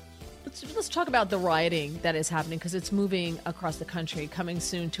 Let's talk about the rioting that is happening, because it's moving across the country, coming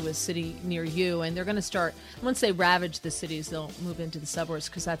soon to a city near you. And they're going to start, once they ravage the cities, they'll move into the suburbs,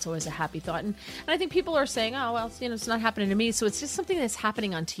 because that's always a happy thought. And I think people are saying, oh, well, it's not happening to me. So it's just something that's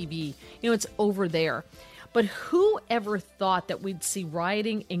happening on TV. It's over there. But who ever thought that we'd see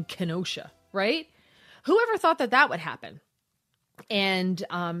rioting in Kenosha, right? Whoever thought that would happen? And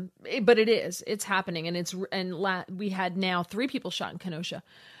but it's happening, and we had now 3 people shot in Kenosha.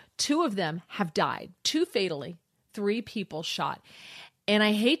 2 of them have died, 2 fatally, 3 people shot. And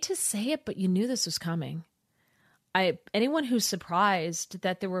I hate to say it, but you knew this was coming. Anyone who's surprised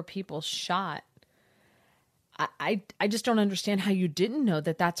that there were people shot, I just don't understand how you didn't know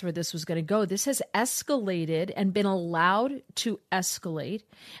that that's where this was going to go. This has escalated and been allowed to escalate.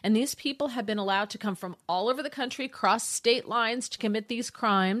 And these people have been allowed to come from all over the country, cross state lines to commit these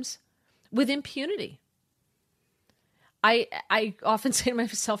crimes with impunity. I often say to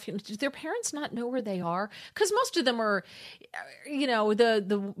myself, do their parents not know where they are? Because most of them are,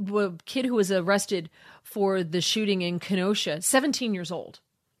 the kid who was arrested for the shooting in Kenosha, 17 years old.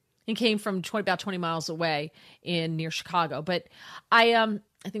 He came from about 20 miles away near Chicago. But I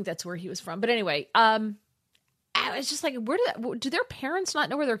think that's where he was from. But anyway, it's just like, do their parents not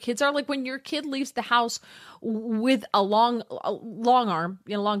know where their kids are? Like when your kid leaves the house with a long arm,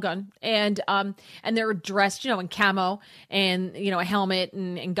 long gun, and they're dressed, in camo and, a helmet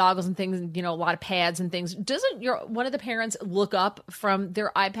and goggles and things, and, a lot of pads and things. Doesn't one of the parents look up from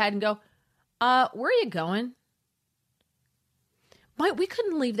their iPad and go, where are you going? We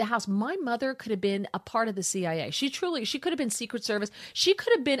couldn't leave the house. My mother could have been a part of the CIA. She could have been Secret Service. She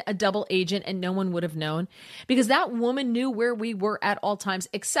could have been a double agent and no one would have known, because that woman knew where we were at all times,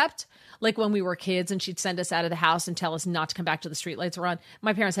 except like when we were kids and she'd send us out of the house and tell us not to come back till the streetlights were on.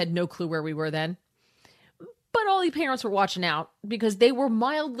 My parents had no clue where we were then. But all the parents were watching out because they were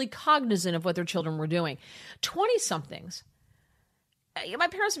mildly cognizant of what their children were doing. 20-somethings. My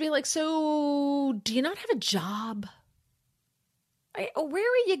parents would be like, so do you not have a job? Where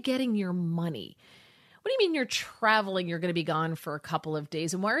are you getting your money? What do you mean you're traveling? You're going to be gone for a couple of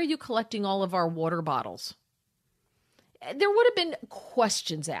days. And why are you collecting all of our water bottles? There would have been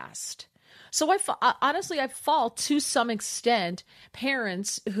questions asked. So honestly, I fault to some extent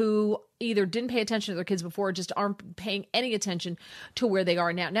parents who either didn't pay attention to their kids before or just aren't paying any attention to where they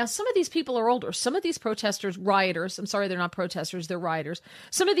are now. Now, some of these people are older. Some of these rioters, I'm sorry, they're not protesters, they're rioters.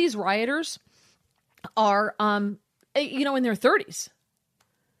 Some of these rioters are, in their 30s.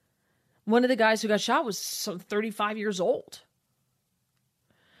 One of the guys who got shot was 35 years old.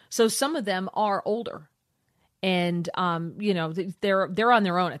 So some of them are older. And, they're on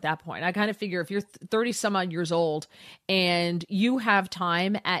their own at that point. I kind of figure if you're 30 some odd years old and you have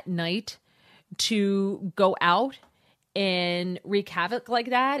time at night to go out and wreak havoc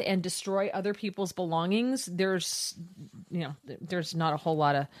like that and destroy other people's belongings, there's not a whole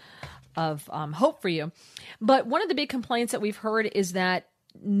lot of hope for you. But one of the big complaints that we've heard is that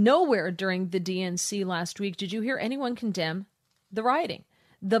nowhere during the DNC last week did you hear anyone condemn the rioting,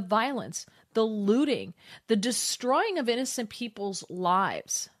 the violence, the looting, the destroying of innocent people's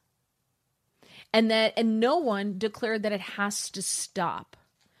lives. And no one declared that it has to stop.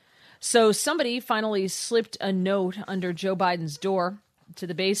 So somebody finally slipped a note under Joe Biden's door to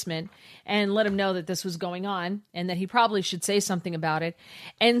the basement and let him know that this was going on and that he probably should say something about it.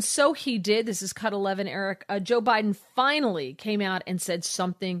 And so he did. This is cut 11, Eric. Joe Biden finally came out and said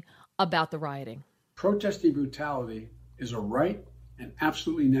something about the rioting. Protesting brutality is a right and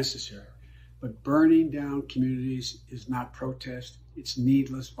absolutely necessary, but burning down communities is not protest. It's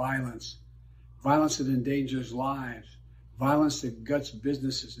needless violence. Violence that endangers lives. Violence that guts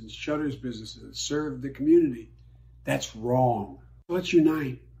businesses and shutters businesses that serve the community. That's wrong. Let's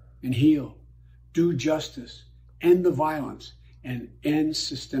unite and heal, do justice, end the violence, and end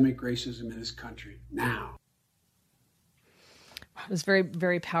systemic racism in this country now. It was very,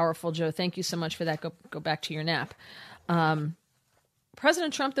 very powerful, Joe. Thank you so much for that. Go back to your nap.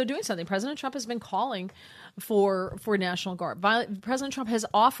 President Trump, though, doing something. President Trump has been calling for National Guard. President Trump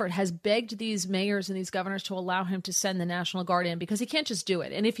has begged these mayors and these governors to allow him to send the National Guard in because he can't just do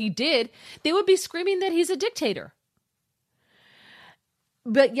it. And if he did, they would be screaming that he's a dictator.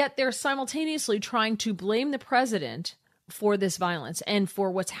 But yet they're simultaneously trying to blame the president for this violence and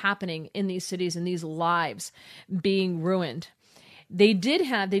for what's happening in these cities and these lives being ruined. They did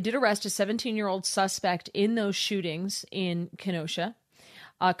arrest a 17-year-old suspect in those shootings in Kenosha.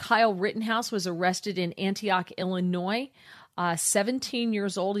 Kyle Rittenhouse was arrested in Antioch, Illinois, 17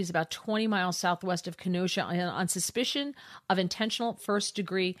 years old. He's about 20 miles southwest of Kenosha on suspicion of intentional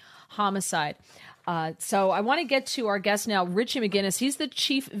first-degree homicide. So I want to get to our guest now, Richie McGinnis. He's the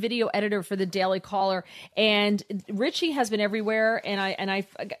chief video editor for the Daily Caller, and Richie has been everywhere. And I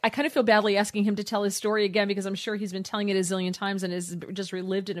kind of feel badly asking him to tell his story again because I'm sure he's been telling it a zillion times and has just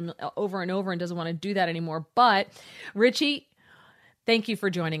relived it over and over and doesn't want to do that anymore. But Richie, thank you for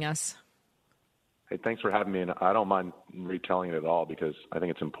joining us. Hey, thanks for having me. And I don't mind retelling it at all because I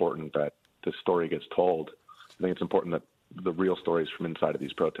think it's important that this story gets told. I think it's important that the real stories from inside of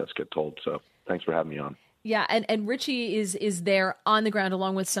these protests get told. So thanks for having me on. Yeah, and Richie is there on the ground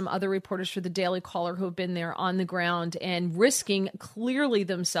along with some other reporters for the Daily Caller who have been there on the ground and risking clearly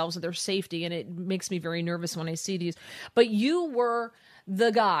themselves and their safety. And it makes me very nervous when I see these. But you were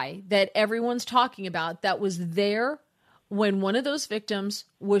the guy that everyone's talking about that was there when one of those victims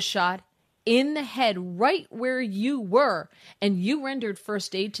was shot in the head right where you were, and you rendered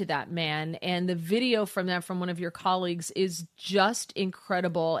first aid to that man. And the video from that from one of your colleagues is just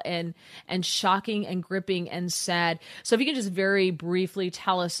incredible and shocking and gripping and sad. So if you can just very briefly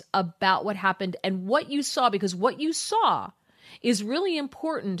tell us about what happened and what you saw, because what you saw is really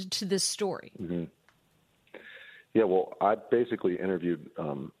important to this story. Mm-hmm. Yeah, well, I basically interviewed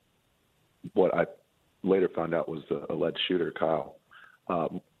what I later found out was the alleged shooter, Kyle.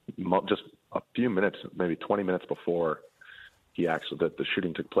 Just a few minutes, maybe 20 minutes before the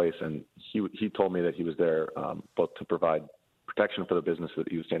shooting took place, and he told me that he was there both to provide protection for the business that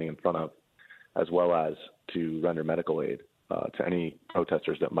he was standing in front of, as well as to render medical aid to any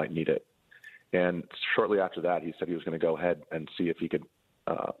protesters that might need it. And shortly after that, he said he was going to go ahead and see if he could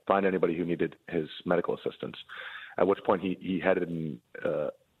find anybody who needed his medical assistance. At which point he headed in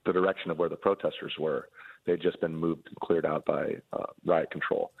the direction of where the protesters were. They'd just been moved and cleared out by riot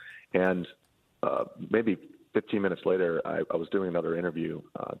control. And maybe 15 minutes later, I was doing another interview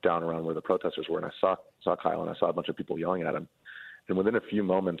down around where the protesters were, and I saw Kyle, and I saw a bunch of people yelling at him. And within a few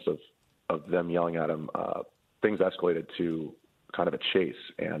moments of them yelling at him, things escalated to kind of a chase.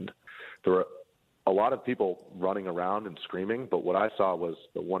 And there were a lot of people running around and screaming, but what I saw was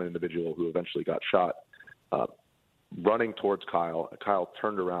the one individual who eventually got shot running towards Kyle. Kyle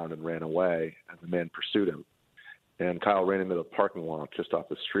turned around and ran away, and the man pursued him. And Kyle ran into the parking lot just off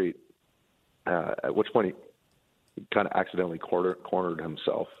the street, at which point he kind of accidentally cornered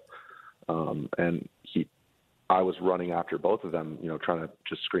himself. And I was running after both of them, trying to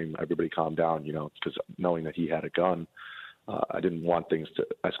just scream, everybody calm down, because knowing that he had a gun, I didn't want things to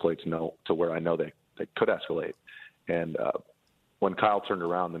escalate to where I know they could escalate. And when Kyle turned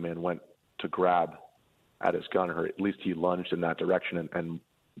around, the man went to grab at his gun, or at least he lunged in that direction and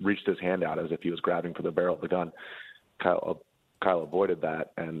reached his hand out as if he was grabbing for the barrel of the gun. Kyle avoided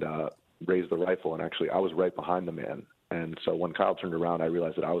that and raised the rifle, and actually I was right behind the man. And so when Kyle turned around, I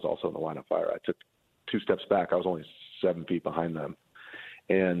realized that I was also in the line of fire. I took 2 steps back. I was only 7 feet behind them.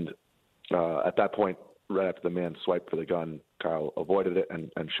 And at that point, right after the man swiped for the gun, Kyle avoided it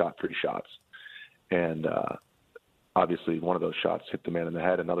and shot 3 shots. And obviously one of those shots hit the man in the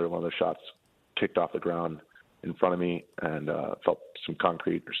head. Another one of those shots kicked off the ground in front of me and felt some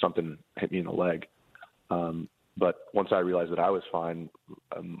concrete or something hit me in the leg. But once I realized that I was fine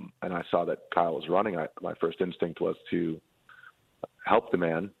and I saw that Kyle was running, my first instinct was to help the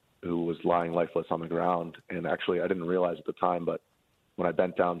man who was lying lifeless on the ground. And actually, I didn't realize at the time, but when I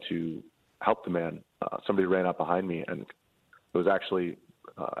bent down to help the man, somebody ran up behind me, and it was actually,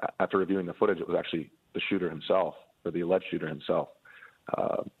 after reviewing the footage, it was actually the shooter himself, or the alleged shooter himself.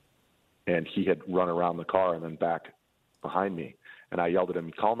 And he had run around the car and then back behind me. And I yelled at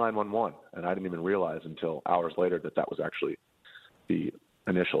him, "Call 911." And I didn't even realize until hours later that was actually the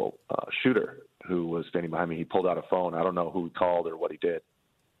initial shooter who was standing behind me. He pulled out a phone. I don't know who he called or what he did,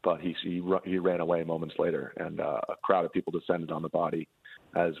 but he ran away moments later. And a crowd of people descended on the body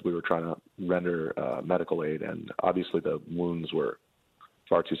as we were trying to render medical aid. And obviously the wounds were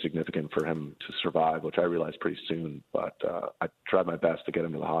far too significant for him to survive, which I realized pretty soon. But I tried my best to get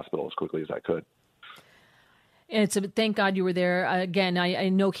him to the hospital as quickly as I could. Thank God you were there. Again, I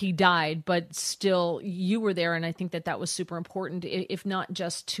know he died, but still you were there. And I think that was super important, if not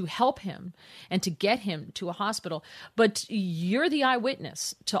just to help him and to get him to a hospital, but you're the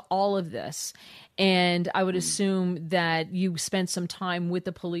eyewitness to all of this. And I would assume that you spent some time with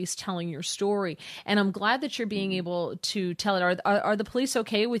the police telling your story. And I'm glad that you're being able to tell it. Are the police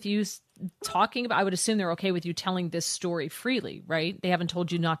okay with you talking about, I would assume they're okay with you telling this story freely, right? They haven't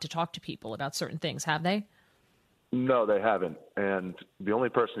told you not to talk to people about certain things, have they? No, they haven't. And the only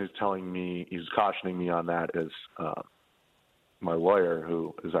person who's cautioning me on that is my lawyer,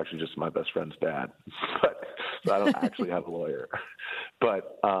 who is actually just my best friend's dad. So I don't actually have a lawyer.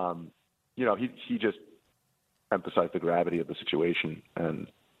 But, he just emphasized the gravity of the situation. And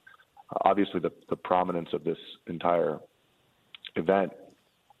obviously the prominence of this entire event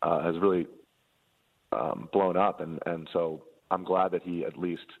has really blown up. And so I'm glad that he at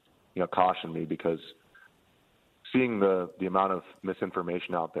least, cautioned me, because seeing the amount of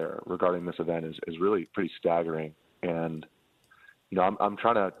misinformation out there regarding this event is really pretty staggering. And, I'm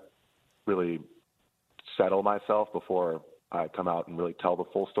trying to really settle myself before I come out and really tell the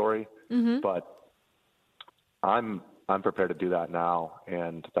full story. Mm-hmm. But I'm prepared to do that now.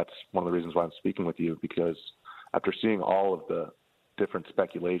 And that's one of the reasons why I'm speaking with you, because after seeing all of the different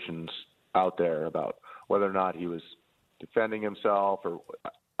speculations out there about whether or not he was defending himself, or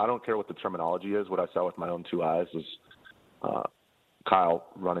I don't care what the terminology is. What I saw with my own two eyes was Kyle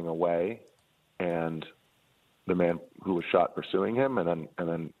running away and the man who was shot pursuing him, and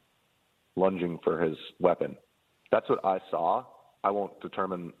then lunging for his weapon. That's what I saw. I won't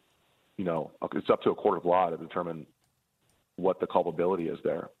determine, it's up to a court of law to determine what the culpability is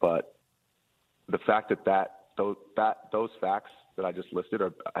there. But the fact that those facts that I just listed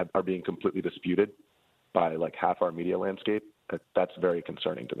are being completely disputed by like half our media landscape, that's very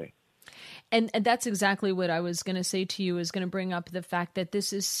concerning to me. And that's exactly what I was going to say to you, is going to bring up the fact that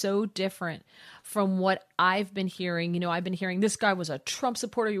this is so different from what I've been hearing. I've been hearing this guy was a Trump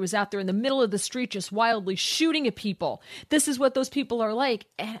supporter. He was out there in the middle of the street just wildly shooting at people. This is what those people are like.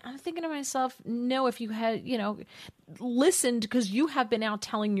 And I'm thinking to myself, no, if you had, listened, because you have been out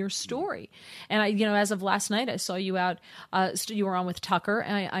telling your story. And as of last night, I saw you out, you were on with Tucker,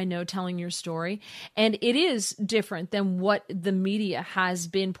 and I know, telling your story. And it is different than what the media has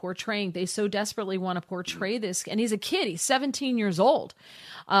been portraying. They so desperately want to portray this. And he's a kid. He's 17 years old.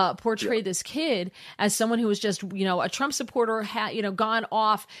 Portray this kid as someone who was just, a Trump supporter, gone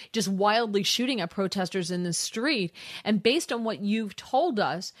off just wildly shooting at protesters in the street. And based on what you've told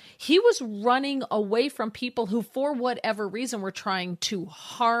us, he was running away from people who, for whatever reason, were trying to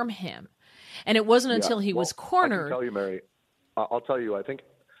harm him. And it wasn't until he was cornered. I can tell you, Mary, I'll tell you, I think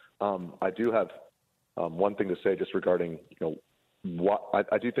I do have one thing to say just regarding, what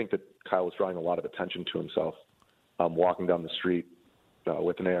I do think that Kyle was drawing a lot of attention to himself, walking down the street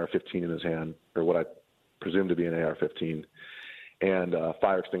with an AR-15 in his hand, or what I presume to be an AR-15, and a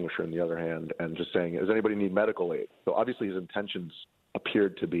fire extinguisher in the other hand, and just saying, does anybody need medical aid? So obviously his intentions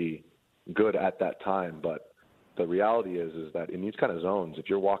appeared to be good at that time, but the reality is that in these kind of zones, if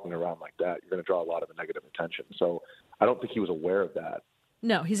you're walking around like that, you're going to draw a lot of negative attention. So I don't think he was aware of that.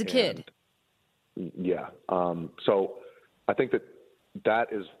 No, he's a kid. Yeah. So I think that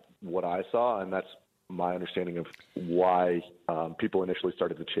is what I saw, and that's my understanding of why people initially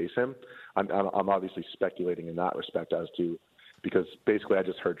started to chase him. I'm obviously speculating in that respect because basically I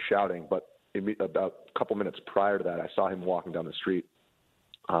just heard shouting, but about a couple minutes prior to that, I saw him walking down the street.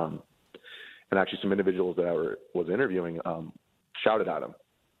 And actually some individuals that I was interviewing shouted at him.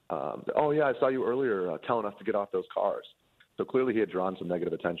 Oh, yeah, I saw you earlier telling us to get off those cars. So clearly he had drawn some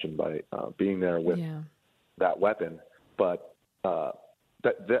negative attention by being there with that weapon. But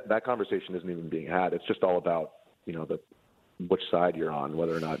that conversation isn't even being had. It's just all about, which side you're on,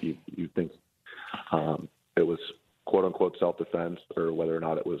 whether or not you think it was quote-unquote self-defense, or whether or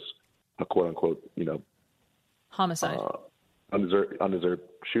not it was a quote-unquote, homicide. Undeserved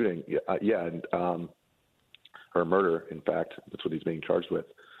shooting. Or murder, in fact. That's what he's being charged with.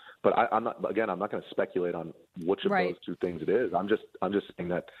 But I'm not going to speculate on which of those two things it is. I'm just saying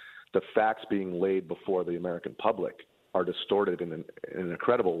that the facts being laid before the American public are distorted in an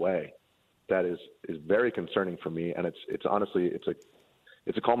incredible way that is very concerning for me. And it's honestly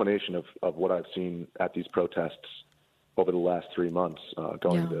a culmination of what I've seen at these protests over the last 3 months,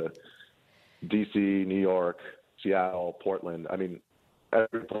 going to D.C., New York, Seattle, Portland. I mean,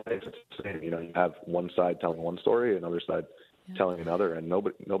 every place it's the same. You have one side telling one story, another side telling another, and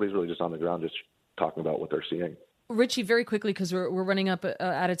nobody's really just on the ground just talking about what they're seeing. Richie, very quickly, because we're running up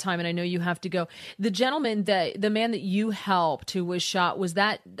out of time, and I know you have to go. The gentleman, the man that you helped who was shot, was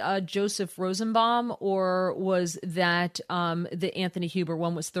that Joseph Rosenbaum, or was that the Anthony Huber?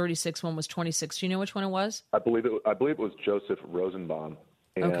 One was 36, one was 26. Do you know which one it was? I believe it was Joseph Rosenbaum.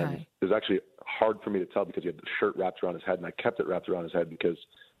 And Okay. it was actually hard for me to tell because he had the shirt wrapped around his head, and I kept it wrapped around his head because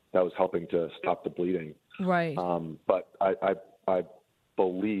that was helping to stop the bleeding. Right. But I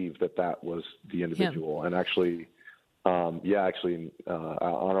believe that was the individual. And actually, on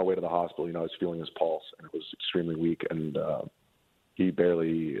our way to the hospital, I was feeling his pulse, and it was extremely weak, and he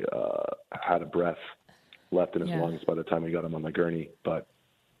barely had a breath left in his lungs by the time we got him on the gurney. But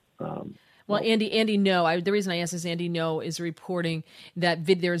well, Andy No. The reason I asked is Andy No is reporting that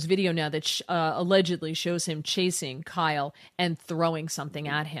there's video now that allegedly shows him chasing Kyle and throwing something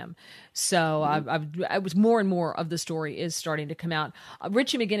at him. So I was more and more of the story is starting to come out.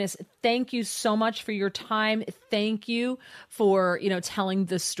 Richie McGinnis, thank you so much for your time. Thank you for telling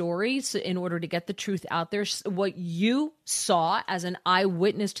the story in order to get the truth out there. What you saw as an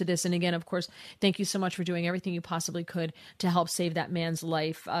eyewitness to this, and again, of course, thank you so much for doing everything you possibly could to help save that man's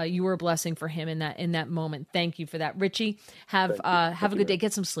life. You were a blessing for him in that moment. Thank you for that, Richie. Have a good day.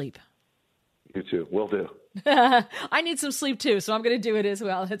 Get some sleep. You too. Will do. I need some sleep too, so I'm going to do it as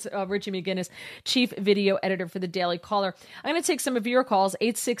well. It's Richie McGinnis, Chief Video Editor for the Daily Caller. I'm going to take some of your calls,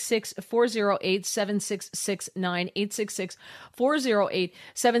 866-408-7669,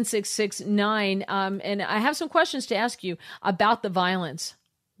 866-408-7669. And I have some questions to ask you about the violence.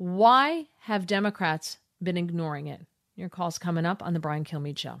 Why have Democrats been ignoring it? Your call's coming up on the Brian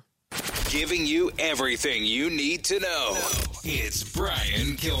Kilmeade Show. Giving you everything you need to know. It's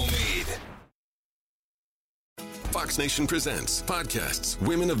Brian Kilmeade. Fox Nation presents podcasts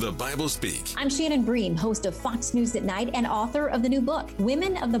Women of the Bible Speak. I'm Shannon Bream, host of Fox News at Night and author of the new book,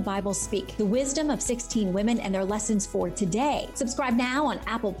 Women of the Bible Speak, the wisdom of 16 women and their lessons for today. Subscribe now on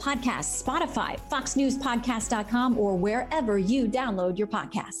Apple Podcasts, Spotify, FoxNewsPodcast.com, or wherever you download your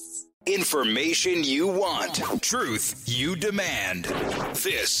podcasts. Information you want. Truth you demand.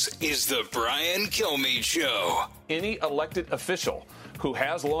 This is the Brian Kilmeade Show. Any elected official who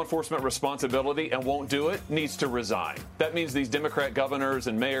has law enforcement responsibility and won't do it needs to resign. That means these Democrat governors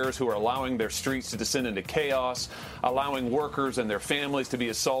and mayors who are allowing their streets to descend into chaos, allowing workers and their families to be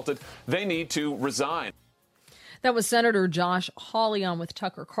assaulted, they need to resign. That was Senator Josh Hawley on with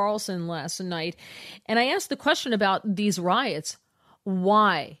Tucker Carlson last night. And I asked the question about these riots.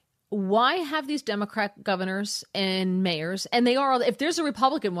 Why? Why have these Democrat governors and mayors, and they are, if there's a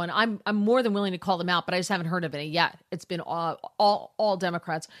Republican one, I'm more than willing to call them out, but I just haven't heard of it yet. It's been all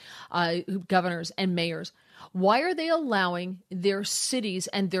Democrats, governors and mayors. Why are they allowing their cities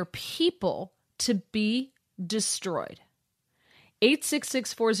and their people to be destroyed?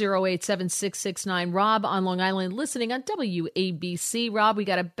 866-408-7669. Rob on Long Island listening on WABC. Rob, we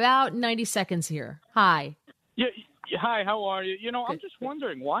got about 90 seconds here. Hi. Yeah. Hi, how are you? I'm just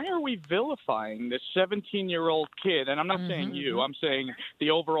wondering, why are we vilifying this 17-year-old kid? And I'm not saying you, I'm saying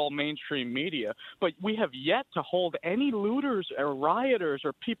the overall mainstream media. But we have yet to hold any looters or rioters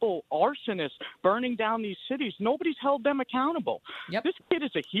or people, arsonists, burning down these cities. Nobody's held them accountable. Yep. This kid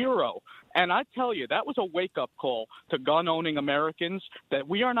is a hero. And I tell you, that was a wake-up call to gun-owning Americans that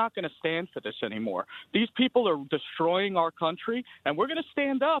we are not going to stand for this anymore. These people are destroying our country, and we're going to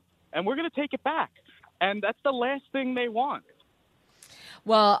stand up, and we're going to take it back. And that's the last thing they want.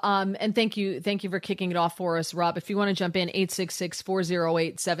 Well, and thank you for kicking it off for us, Rob. If you want to jump in,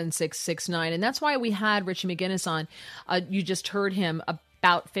 866-408-7669. And that's why we had Richie McGinnis on. You just heard him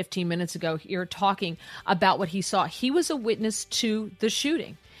about 15 minutes ago here talking about what he saw. He was a witness to the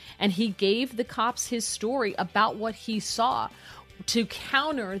shooting, and he gave the cops his story about what he saw to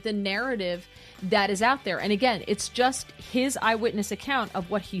counter the narrative that is out there. And again, it's just his eyewitness account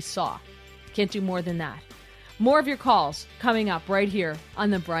of what he saw. Can't do more than that. More of your calls coming up right here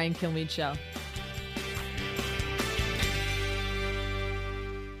on the Brian Kilmeade Show.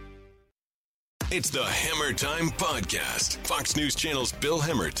 It's the Hammer Time Podcast. Fox News Channel's Bill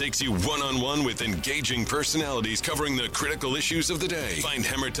Hemmer takes you one-on-one with engaging personalities covering the critical issues of the day. Find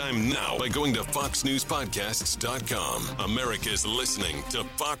Hammer Time now by going to FoxNewsPodcasts.com. America's listening to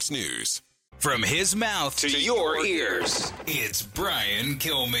Fox News. From his mouth to your ears, it's Brian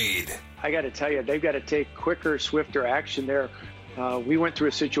Kilmeade. I got to tell you, they've got to take quicker, swifter action there. We went through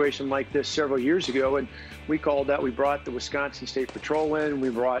a situation like this several years ago, and we brought the Wisconsin State Patrol in, we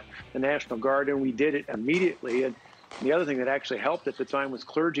brought the National Guard in, we did it immediately. And the other thing that actually helped at the time was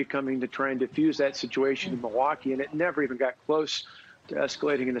clergy coming to try and defuse that situation in Milwaukee, and it never even got close to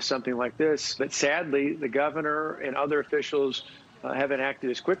escalating into something like this. But sadly, the governor and other officials haven't acted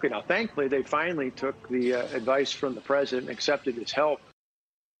as quickly. Now, thankfully, they finally took the advice from the president and accepted his help.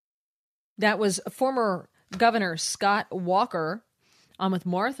 That was former Governor Scott Walker on with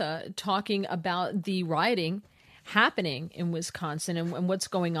Martha talking about the rioting happening in Wisconsin and what's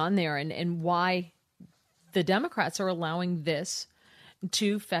going on there and why the Democrats are allowing this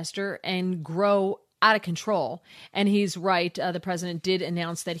to fester and grow out of control. And he's right. The president did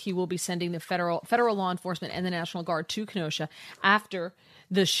announce that he will be sending the federal law enforcement and the National Guard to Kenosha after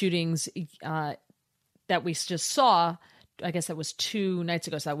the shootings that we just saw. I guess that was 2 nights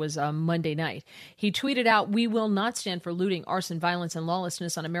ago. So that was Monday night. He tweeted out, "We will not stand for looting, arson, violence, and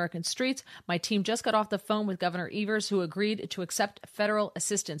lawlessness on American streets. My team just got off the phone with Governor Evers, who agreed to accept federal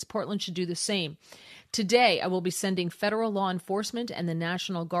assistance. Portland should do the same. Today, I will be sending federal law enforcement and the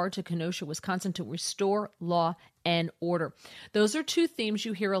National Guard to Kenosha, Wisconsin to restore law and order." Those are two themes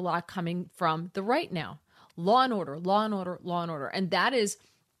you hear a lot coming from the right now. Law and order, law and order, law and order. And that is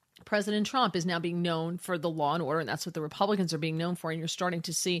President Trump is now being known for the law and order, and that's what the Republicans are being known for. And you're starting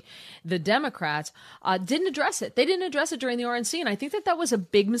to see the Democrats didn't address it. They didn't address it during the RNC, and I think that was a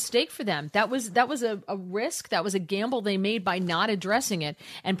big mistake for them. That was a risk. That was a gamble they made by not addressing it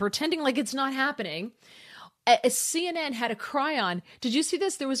and pretending like it's not happening. CNN had a cryon. Did you see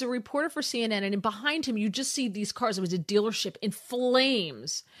this? There was a reporter for CNN, and behind him, you just see these cars. It was a dealership in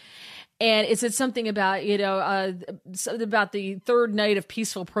flames. And it said something about, about the third night of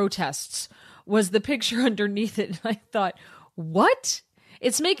peaceful protests was the picture underneath it. And I thought, what?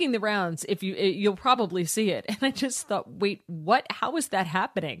 It's making the rounds. If you'll probably see it. And I just thought, wait, what? How is that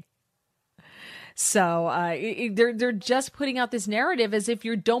happening? So they're just putting out this narrative as if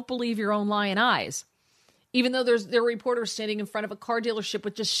you don't believe your own lying eyes. Even though there are reporters standing in front of a car dealership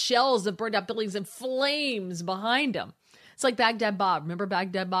with just shells of burned out buildings and flames behind them. It's like Baghdad Bob. Remember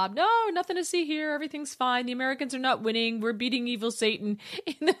Baghdad Bob? No, nothing to see here. Everything's fine. The Americans are not winning. We're beating evil Satan.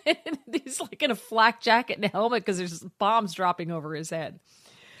 And he's like in a flak jacket and a helmet because there's bombs dropping over his head.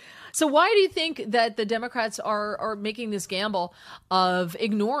 So why do you think that the Democrats are making this gamble of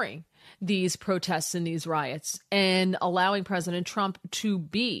ignoring these protests and these riots and allowing President Trump to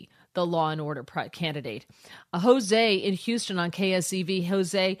be the law and order candidate? Jose in Houston on KSEV.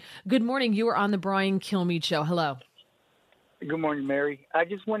 Jose, good morning. You are on the Brian Kilmeade Show. Hello. Good morning, Mary. I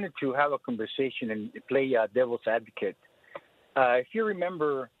just wanted to have a conversation and play devil's advocate. If you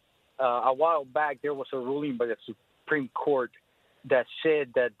remember, a while back, there was a ruling by the Supreme Court that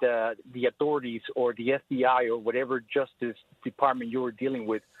said that the authorities or the FBI or whatever justice department you were dealing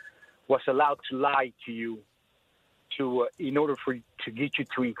with was allowed to lie to you in order to get you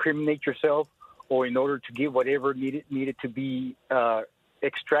to incriminate yourself or in order to get whatever needed to be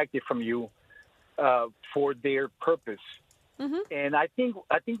extracted from you for their purpose. Mm-hmm. And I think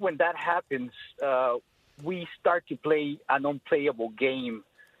when that happens, we start to play an unplayable game.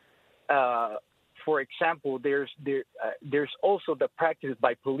 For example, there's also the practice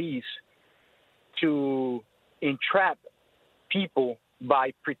by police to entrap people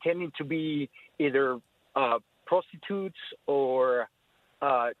by pretending to be either prostitutes or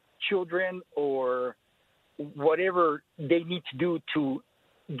children or whatever they need to do to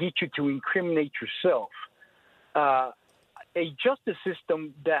get you to incriminate yourself. A justice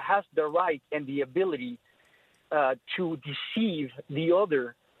system that has the right and the ability to deceive the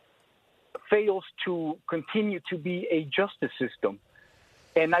other fails to continue to be a justice system.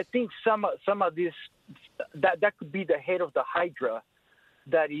 And I think some of this, that could be the head of the Hydra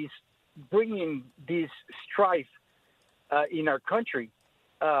that is bringing this strife in our country.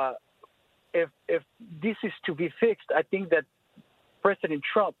 If this is to be fixed, I think that President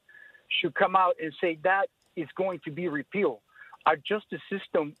Trump should come out and say that is going to be repealed. Our justice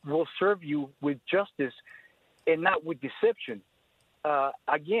system will serve you with justice and not with deception.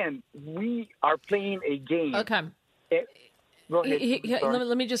 Again, we are playing a game. Okay. Go ahead.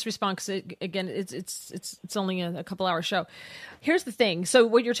 Let me just respond because again, it's only a couple hour show. Here's the thing. So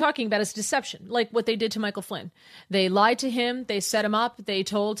what you're talking about is deception, like what they did to Michael Flynn. They lied to him. They set him up. They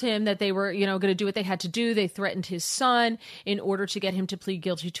told him that they were, going to do what they had to do. They threatened his son in order to get him to plead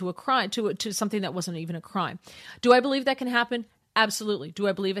guilty to a crime, to something that wasn't even a crime. Do I believe that can happen? Absolutely. Do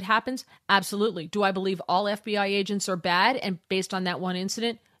I believe it happens? Absolutely. Do I believe all FBI agents are bad and based on that one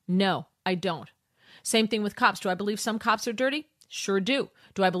incident? No, I don't. Same thing with cops. Do I believe some cops are dirty? Sure do.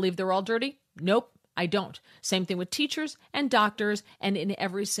 Do I believe they're all dirty? Nope. I don't. Same thing with teachers and doctors and in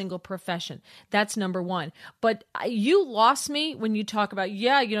every single profession. That's number one. But you lost me when you talk about,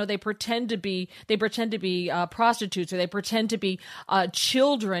 they pretend to be prostitutes, or they pretend to be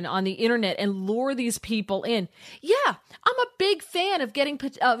children on the internet and lure these people in. Yeah, I'm a big fan of getting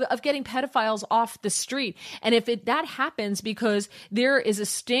pedophiles off the street. And if that happens because there is a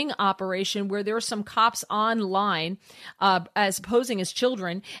sting operation where there are some cops online as posing as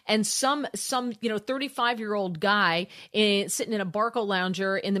children, and some 35-year-old guy sitting in a Barco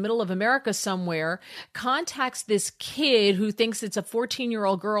lounger in the middle of America somewhere contacts this kid who thinks it's a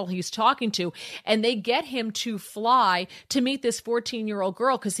 14-year-old girl he's talking to, and they get him to fly to meet this 14-year-old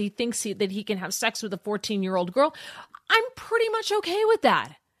girl because he thinks that he can have sex with a 14-year-old girl. I'm pretty much okay with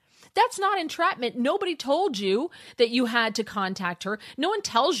that. That's not entrapment. Nobody told you that you had to contact her. No one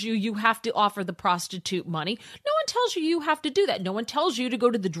tells you have to offer the prostitute money. No one tells you have to do that. No one tells you to go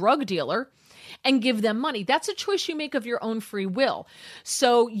to the drug dealer and give them money. That's a choice you make of your own free will.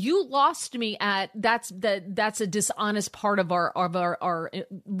 So you lost me at that's a dishonest part of our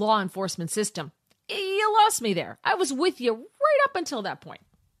law enforcement system. You lost me there. I was with you right up until that point.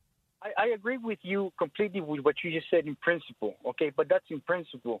 I agree with you completely with what you just said in principle, okay? But that's in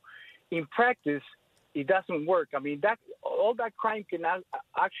principle. In practice, it doesn't work. I mean, all that crime can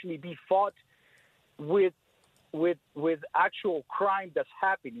actually be fought with actual crime that's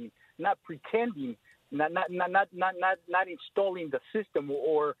happening, not pretending, not installing the system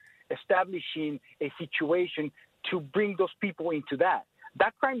or establishing a situation to bring those people into that.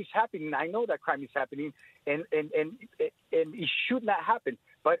 That crime is happening. I know that crime is happening, and it should not happen.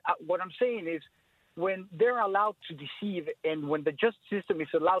 But what I'm saying is, when they're allowed to deceive and when the justice system is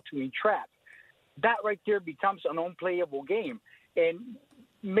allowed to entrap, that right there becomes an unplayable game. And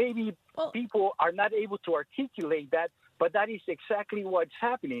maybe people are not able to articulate that, but that is exactly what's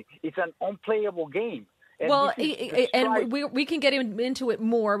happening. It's an unplayable game. And we can get into it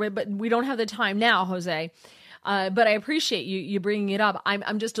more, but we don't have the time now, Jose. But I appreciate you bringing it up.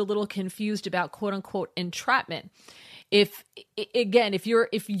 I'm just a little confused about quote unquote entrapment. If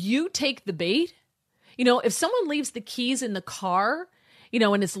you take the bait, if someone leaves the keys in the car,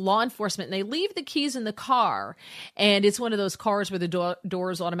 and it's law enforcement and they leave the keys in the car, and it's one of those cars where the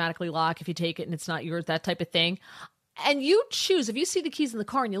doors automatically lock if you take it and it's not yours, that type of thing. And you choose, if you see the keys in the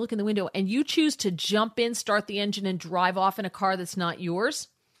car and you look in the window and you choose to jump in, start the engine and drive off in a car that's not yours,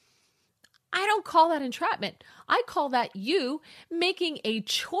 I don't call that entrapment. I call that you making a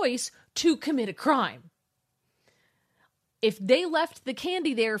choice to commit a crime. If they left the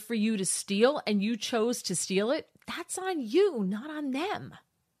candy there for you to steal and you chose to steal it, that's on you, not on them.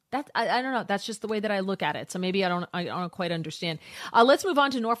 I don't know. That's just the way that I look at it. So maybe I don't quite understand. Let's move on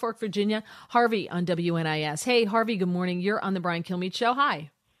to Norfolk, Virginia. Harvey on WNIS. Hey, Harvey, good morning. You're on the Brian Kilmeade Show.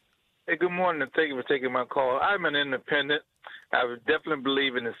 Hi. Hey, good morning, and thank you for taking my call. I'm an independent. I definitely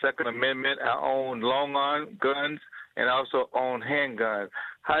believe in the Second Amendment. I own long-arm guns and I also own handguns.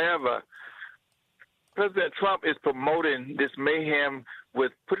 However, President Trump is promoting this mayhem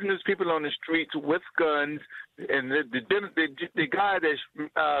with putting these people on the streets with guns. And the guy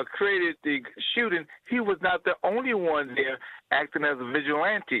that created the shooting, he was not the only one there acting as a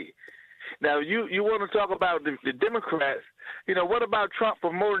vigilante. Now, you want to talk about the Democrats. What about Trump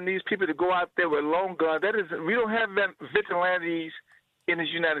promoting these people to go out there with long guns? We don't have vigilantes in the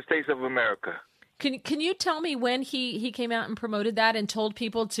United States of America. Can you tell me when he came out and promoted that and told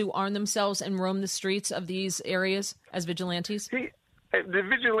people to arm themselves and roam the streets of these areas as vigilantes? He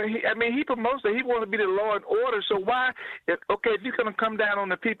promotes that he wants to be the law and order. So why, if you're going to come down on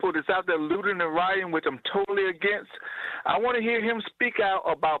the people that's out there looting and rioting, which I'm totally against, I want to hear him speak out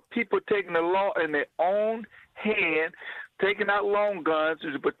about people taking the law in their own hand, taking out long guns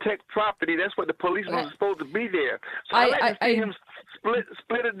to protect property. That's what the policemen are supposed to be there. So I'd like to see him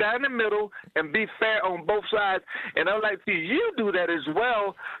split it down the middle and be fair on both sides. And I'd like to see you do that as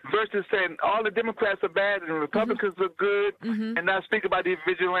well versus saying all the Democrats are bad and the Republicans are good and not speak about these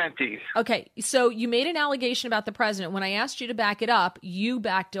vigilantes. Okay, so you made an allegation about the president. When I asked you to back it up, you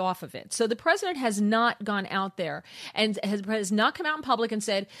backed off of it. So the president has not gone out there and has not come out in public and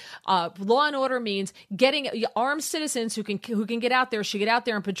said law and order means getting armed citizens who can get out there should get out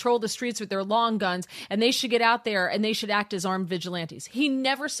there and patrol the streets with their long guns, and they should get out there and they should act as armed vigilantes. He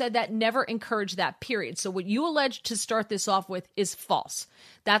never said that, never encouraged that, period. So what you alleged to start this off with is false.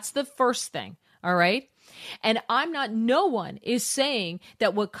 That's the first thing, all right? And no one is saying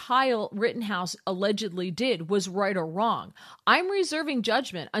that what Kyle Rittenhouse allegedly did was right or wrong. I'm reserving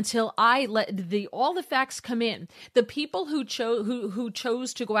judgment until I let all the facts come in. The people who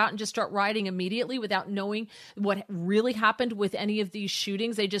chose to go out and just start rioting immediately without knowing what really happened with any of these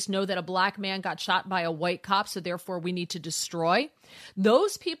shootings, they just know that a black man got shot by a white cop, so therefore we need to destroy.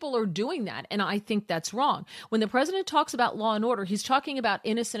 Those people are doing that, and I think that's wrong. When the president talks about law and order, he's talking about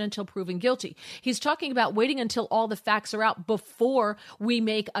innocent until proven guilty. He's talking about waiting until all the facts are out before we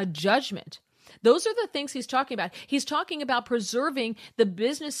make a judgment. Those are the things he's talking about. He's talking about preserving the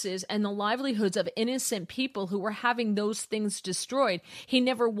businesses and the livelihoods of innocent people who were having those things destroyed. He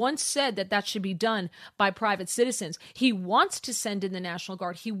never once said that that should be done by private citizens. He wants to send in the National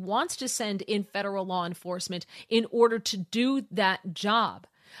Guard. He wants to send in federal law enforcement in order to do that job.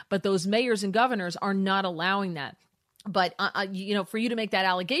 But those mayors and governors are not allowing that. But, for you to make that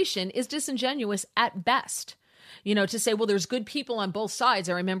allegation is disingenuous at best. To say, well, there's good people on both sides.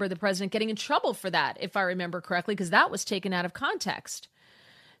 I remember the president getting in trouble for that, if I remember correctly, because that was taken out of context.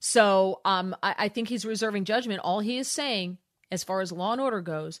 So I think he's reserving judgment. All he is saying, as far as law and order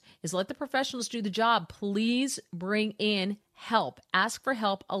goes, is let the professionals do the job. Please bring in help. Ask for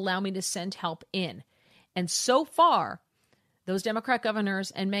help. Allow me to send help in. And so far, those Democrat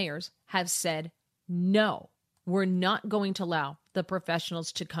governors and mayors have said, no, we're not going to allow the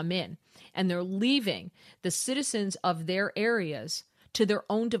professionals to come in. And they're leaving the citizens of their areas to their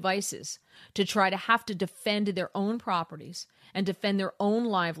own devices to try to have to defend their own properties and defend their own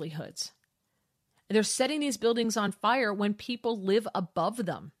livelihoods. They're setting these buildings on fire when people live above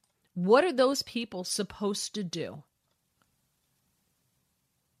them. What are those people supposed to do?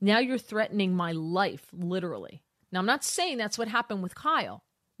 Now you're threatening my life, literally. Now, I'm not saying that's what happened with Kyle.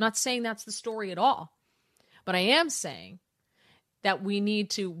 I'm not saying that's the story at all. But I am saying that we need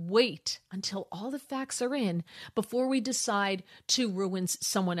to wait until all the facts are in before we decide to ruin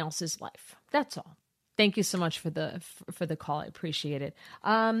someone else's life. That's all. Thank you so much for the call. I appreciate it.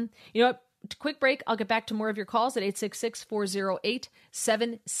 You know what? Quick break. I'll get back to more of your calls at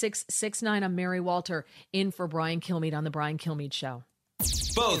 866-408-7669. I'm Mary Walter, in for Brian Kilmeade on The Brian Kilmeade Show.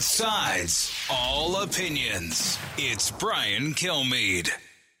 Both sides, all opinions. It's Brian Kilmeade.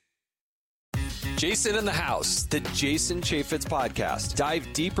 Jason in the House, the Jason Chaffetz podcast. Dive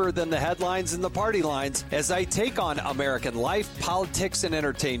deeper than the headlines and the party lines as I take on American life, politics, and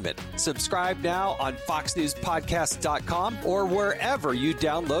entertainment. Subscribe now on foxnewspodcast.com or wherever you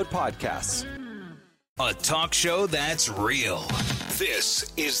download podcasts. A talk show that's real.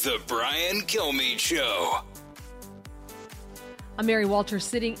 This is the Brian Kilmeade Show. I'm Mary Walter,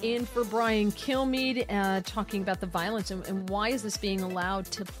 sitting in for Brian Kilmeade, talking about the violence and why is this being allowed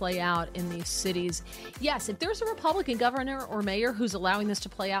to play out in these cities. Yes, if there's a Republican governor or mayor who's allowing this to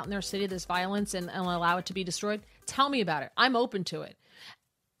play out in their city, this violence, and allow it to be destroyed, tell me about it. I'm open to it.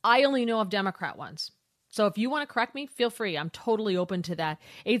 I only know of Democrat ones. So if you want to correct me, feel free. I'm totally open to that.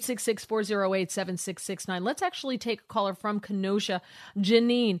 866-408-7669. Let's actually take a caller from Kenosha.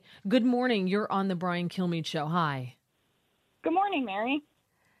 Janine, good morning. You're on the Brian Kilmeade Show. Hi. Good morning, Mary.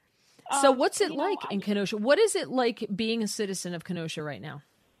 So what's it like in Kenosha? What is it like being a citizen of Kenosha right now?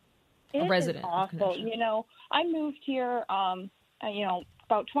 A resident of Kenosha? I moved here,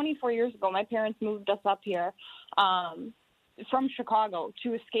 about 24 years ago. My parents moved us up here from Chicago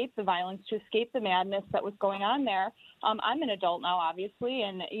to escape the violence, to escape the madness that was going on there. I'm an adult now, obviously,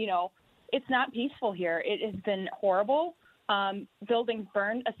 and, it's not peaceful here. It has been horrible. Buildings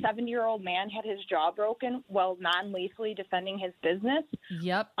burned. A 70-year-old man had his jaw broken while non-lethally defending his business.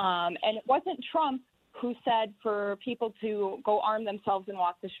 Yep. And it wasn't Trump who said for people to go arm themselves and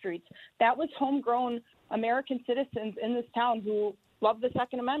walk the streets. That was homegrown American citizens in this town who love the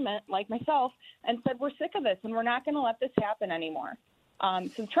Second Amendment, like myself, and said, we're sick of this and we're not going to let this happen anymore.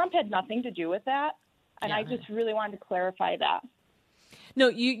 So Trump had nothing to do with that. And I just really wanted to clarify that. No,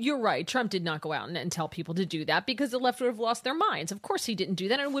 you're right. Trump did not go out and tell people to do that because the left would have lost their minds. Of course he didn't do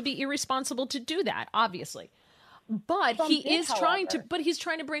that, and it would be irresponsible to do that, obviously. But he's trying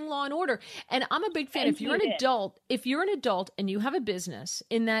to bring law and order. And I'm a big fan. If you're an adult and you have a business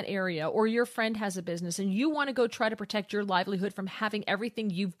in that area, or your friend has a business and you want to go try to protect your livelihood from having everything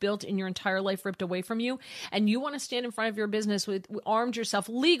you've built in your entire life ripped away from you, and you want to stand in front of your business with armed yourself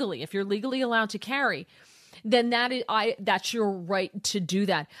legally, if you're legally allowed to carry, then that's your right to do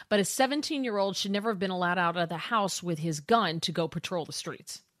that. But a 17-year-old should never have been allowed out of the house with his gun to go patrol the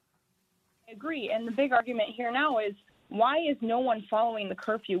streets. I agree. And the big argument here now is, why is no one following the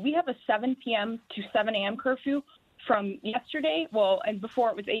curfew? We have a 7 p.m. to 7 a.m. curfew from yesterday, and before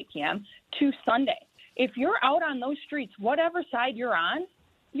it was 8 p.m., to Sunday. If you're out on those streets, whatever side you're on,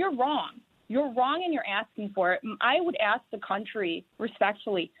 you're wrong. You're wrong and you're asking for it. I would ask the country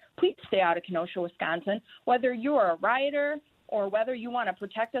respectfully, please stay out of Kenosha, Wisconsin. Whether you're a rioter or whether you want to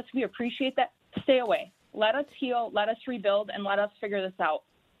protect us, we appreciate that. Stay away. Let us heal, let us rebuild, and let us figure this out,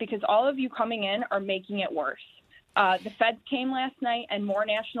 because all of you coming in are making it worse. The feds came last night and more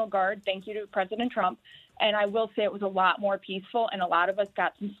National Guard, thank you to President Trump, and I will say it was a lot more peaceful, and a lot of us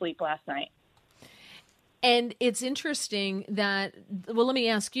got some sleep last night. And it's interesting that, well, let me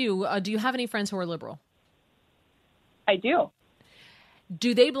ask you, do you have any friends who are liberal? I do.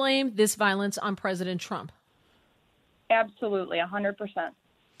 Do they blame this violence on President Trump? Absolutely, 100%.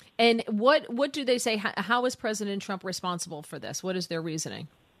 And what do they say? How is President Trump responsible for this? What is their reasoning?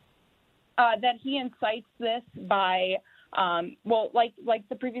 That he incites this by, like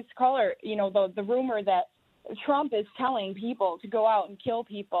the previous caller, the rumor that Trump is telling people to go out and kill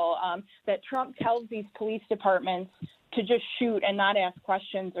people, that Trump tells these police departments to just shoot and not ask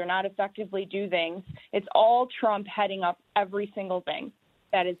questions or not effectively do things. It's all Trump heading up every single thing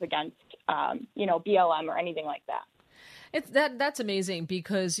that is against, BLM or anything like that. That's amazing,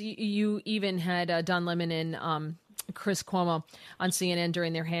 because you even had Don Lemon and Chris Cuomo on CNN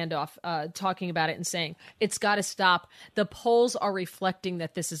during their handoff talking about it and saying, it's got to stop. The polls are reflecting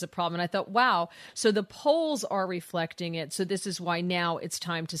that this is a problem. And I thought, wow, so the polls are reflecting it. So this is why now it's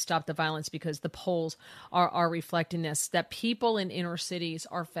time to stop the violence, because the polls are reflecting this, that people in inner cities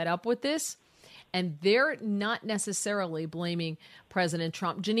are fed up with this. And they're not necessarily blaming President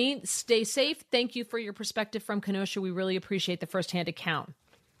Trump. Janine, stay safe. Thank you for your perspective from Kenosha. We really appreciate the firsthand account.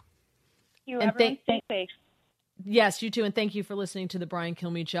 You, everyone stay safe. Yes, you too. And thank you for listening to the Brian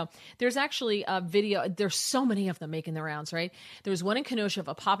Kilmeade Show. There's actually a video. There's so many of them making the rounds, right? There's one in Kenosha of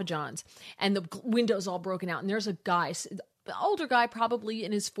a Papa John's, and the window's all broken out. And there's a guy, the older guy, probably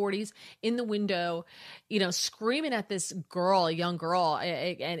in his 40s, in the window, screaming at this girl, a young girl,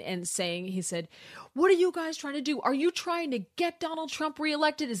 and saying, he said, what are you guys trying to do? Are you trying to get Donald Trump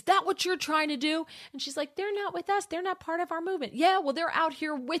reelected? Is that what you're trying to do? And she's like, they're not with us. They're not part of our movement. Yeah, well, they're out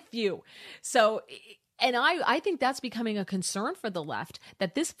here with you. So, and I think that's becoming a concern for the left,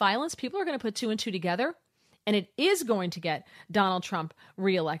 that this violence, people are going to put two and two together, and it is going to get Donald Trump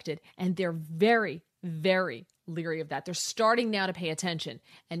reelected. And they're very, very leery of that. They're starting now to pay attention.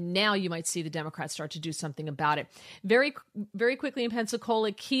 And now you might see the Democrats start to do something about it. Very, very quickly in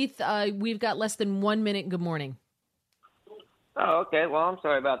Pensacola, Keith, we've got less than 1 minute. Good morning. Oh, okay. Well, I'm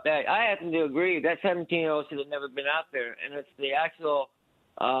sorry about that. I happen to agree that 17-year-old should have never been out there. And it's the actual,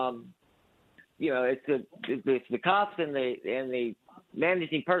 it's the cops and the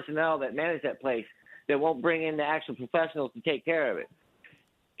managing personnel that manage that place that won't bring in the actual professionals to take care of it.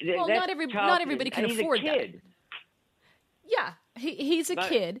 Well, not everybody can afford that. Yeah, he's a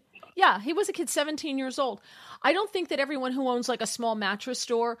kid. Yeah, he was a kid, 17 years old. I don't think that everyone who owns like a small mattress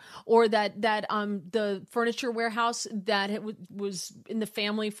store or that the furniture warehouse that was in the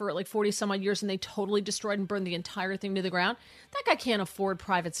family for like 40 some odd years and they totally destroyed and burned the entire thing to the ground, that guy can't afford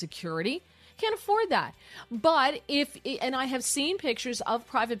private security. Can't afford that. But and I have seen pictures of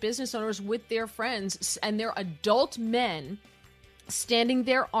private business owners with their friends and their adult men standing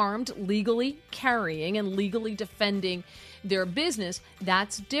there armed, legally carrying and legally defending their business.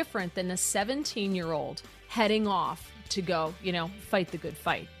 That's different than a 17-year-old heading off to go, fight the good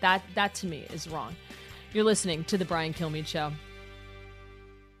fight. That to me is wrong. You're listening to The Brian Kilmeade Show.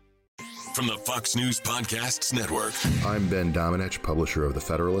 From the Fox News Podcasts Network. I'm Ben Domenech, publisher of The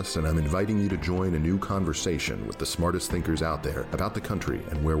Federalist, and I'm inviting you to join a new conversation with the smartest thinkers out there about the country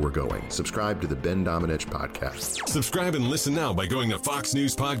and where we're going. Subscribe to the Ben Domenech Podcast. Subscribe and listen now by going to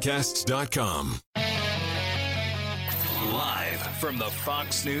foxnewspodcasts.com. Live from the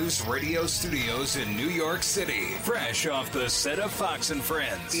Fox News radio studios in New York City, fresh off the set of Fox and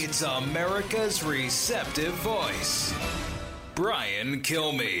Friends, it's America's receptive voice, Brian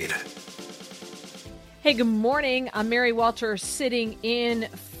Kilmeade. Hey, good morning. I'm Mary Walter, sitting in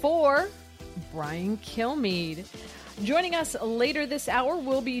for Brian Kilmeade. Joining us later this hour,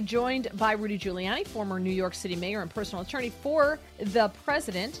 we'll be joined by Rudy Giuliani, former New York City mayor and personal attorney for the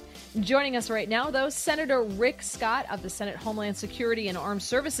president. Joining us right now, though, Senator Rick Scott of the Senate Homeland Security and Armed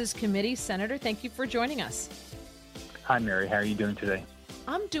Services Committee. Senator, thank you for joining us. Hi, Mary. How are you doing today?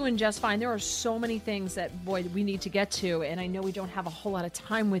 I'm doing just fine. There are so many things that, boy, we need to get to, and I know we don't have a whole lot of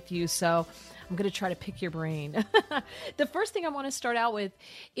time with you, so I'm going to try to pick your brain. The first thing I want to start out with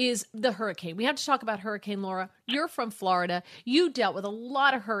is the hurricane. We have to talk about Hurricane Laura. You're from Florida. You dealt with a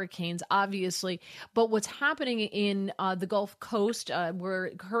lot of hurricanes, obviously. But what's happening in the Gulf Coast,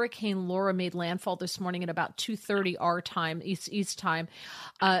 where Hurricane Laura made landfall this morning at about 2:30 our time, East time,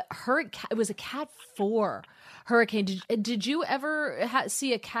 it was a Cat 4 hurricane. Did you ever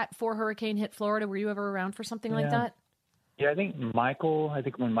see a Cat 4 hurricane hit Florida? Were you ever around for something like that? Yeah, I think when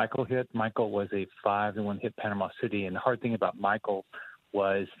Michael hit, Michael was a 5, and when it hit Panama City. And the hard thing about Michael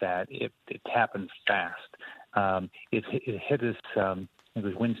was that it happened fast. It hit us, it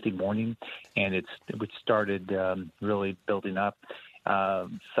was Wednesday morning, and it started really building up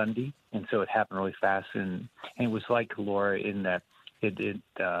Sunday. And so it happened really fast. And it was like Laura in that it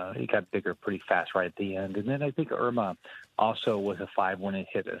got bigger pretty fast right at the end. And then I think Irma also was a 5 when it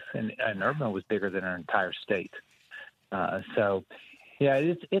hit us. And Irma was bigger than our entire state. So, yeah,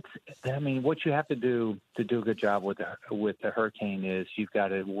 it's. I mean, what you have to do a good job with the hurricane is you've got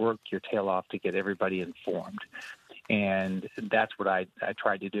to work your tail off to get everybody informed, and that's what I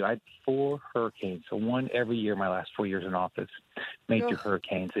tried to do. I had 4 hurricanes, so one every year my last 4 years in office, major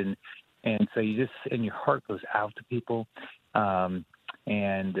hurricanes, and so you just and your heart goes out to people, and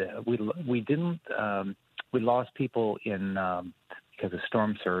we lost people in because of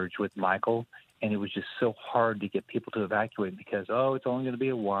storm surge with Michael. And it was just so hard to get people to evacuate because, it's only going to be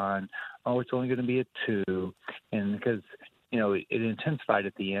a 1. It's only going to be a 2. And because, it intensified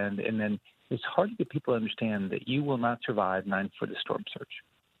at the end. And then it's hard to get people to understand that you will not survive 9 foot of storm surge.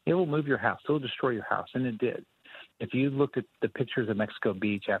 It will move your house. It will destroy your house. And it did. If you look at the pictures of Mexico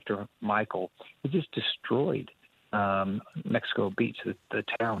Beach after Michael, it just destroyed Mexico Beach, the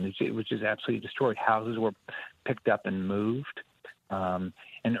town. It was just absolutely destroyed. Houses were picked up and moved. And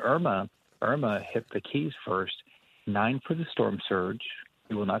Irma hit the Keys first, 9 foot of storm surge.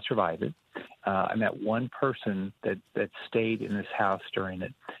 We will not survive it. I met one person that stayed in this house during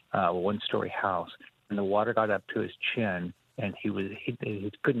it, a one-story house, and the water got up to his chin, and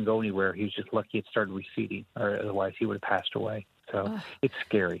he couldn't go anywhere. He was just lucky it started receding, or otherwise he would have passed away. So it's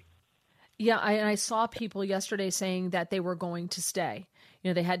scary. Yeah, I saw people yesterday saying that they were going to stay.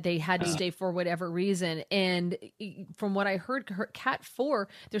 They had to stay for whatever reason. And from what I heard, Cat 4,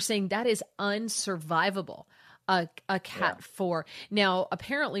 they're saying that is unsurvivable. A Cat 4. Now,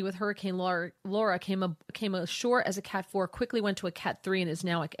 apparently, with Hurricane Laura came ashore as a Cat 4, quickly went to a Cat 3, and is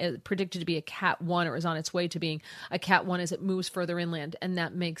now predicted to be a Cat 1, or is on its way to being a Cat 1 as it moves further inland. And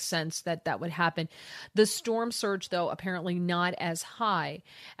that makes sense that would happen. The storm surge, though, apparently not as high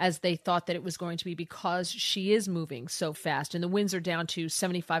as they thought that it was going to be because she is moving so fast. And the winds are down to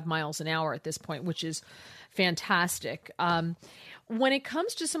 75 miles an hour at this point, which is fantastic. When it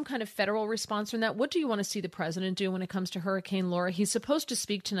comes to some kind of federal response from that, what do you want to see the president do when it comes to Hurricane Laura? He's supposed to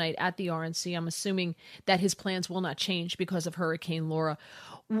speak tonight at the RNC. I'm assuming that his plans will not change because of Hurricane Laura.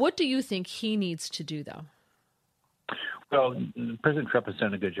 What do you think he needs to do, though? Well, President Trump has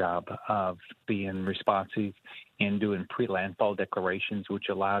done a good job of being responsive and doing pre-landfall declarations, which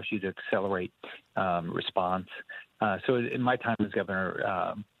allows you to accelerate response. So in my time as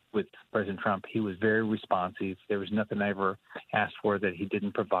governor, with President Trump, he was very responsive. There was nothing I ever asked for that he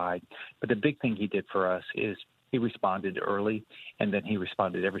didn't provide. But the big thing he did for us is he responded early, and then he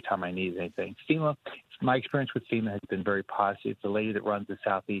responded every time I needed anything. FEMA, my experience with FEMA has been very positive. The lady that runs the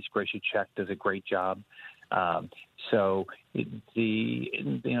Southeast, Gracia Check, does a great job. So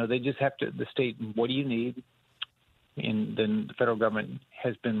they just have to, the state, what do you need? And then the federal government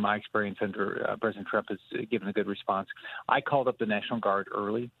has been, my experience under President Trump, has given a good response. I called up the National Guard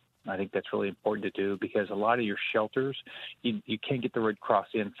early. I think that's really important to do because a lot of your shelters, you can't get the Red Cross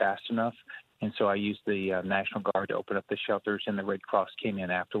in fast enough. And so I used the National Guard to open up the shelters, and the Red Cross came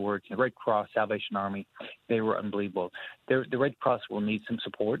in afterwards. The Red Cross, Salvation Army, they were unbelievable. The Red Cross will need some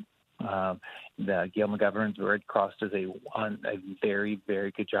support. The Gail McGovern, the Red Cross does a very,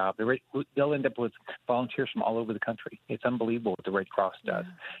 very good job. They'll end up with volunteers from all over the country. It's unbelievable what the Red Cross does.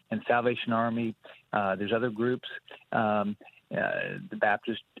 And Salvation Army, there's other groups, the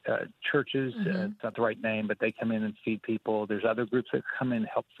Baptist churches, it's not the right name, but they come in and feed people. There's other groups that come in and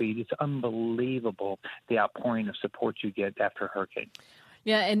help feed. It's unbelievable the outpouring of support you get after a hurricane.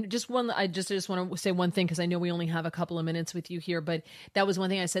 Yeah, and I just want to say one thing because I know we only have a couple of minutes with you here, but that was one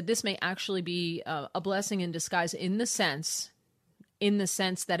thing I said. This may actually be a blessing in disguise in the sense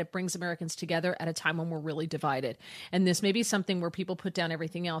that it brings Americans together at a time when we're really divided. And this may be something where people put down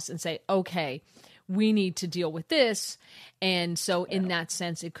everything else and say, okay, we need to deal with this. And so in that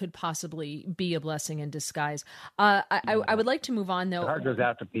sense, it could possibly be a blessing in disguise. I would like to move on, though. The heart goes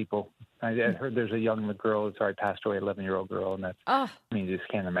out to people. I heard there's a young girl that's already passed away, 11-year-old girl, and that's, I mean, you just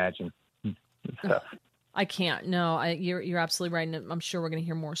can't imagine. stuff. I can't. No, you're absolutely right. And I'm sure we're going to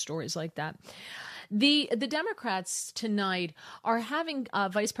hear more stories like that. The Democrats tonight are having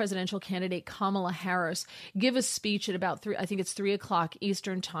Vice Presidential candidate Kamala Harris give a speech at about 3 o'clock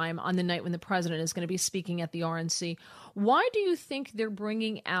Eastern time on the night when the president is going to be speaking at the RNC. Why do you think they're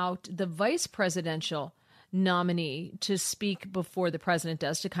bringing out the vice presidential nominee to speak before the president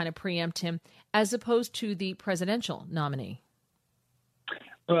does, to kind of preempt him, as opposed to the presidential nominee?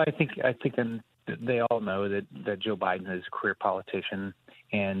 Well, I think they all know that Joe Biden is a career politician,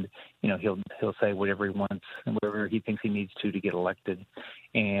 and he'll say whatever he wants and whatever he thinks he needs to get elected.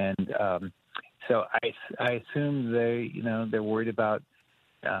 And so I assume they're worried about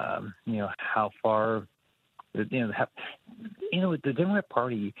how far. The Democrat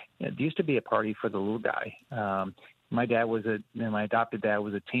Party, it used to be a party for the little guy. My adopted dad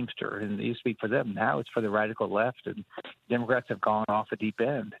was a Teamster, and it used to be for them. Now it's for the radical left, and Democrats have gone off a deep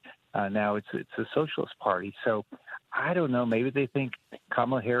end. Now it's a socialist party. So I don't know. Maybe they think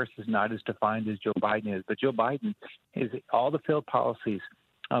Kamala Harris is not as defined as Joe Biden is, but Joe Biden is all the failed policies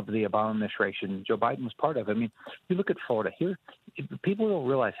of the Obama administration. Joe Biden was part of. I mean, you look at Florida here. People don't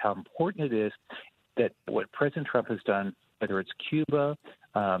realize how important it is that what President Trump has done, whether it's Cuba,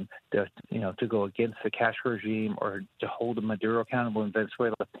 to go against the Castro regime or to hold Maduro accountable in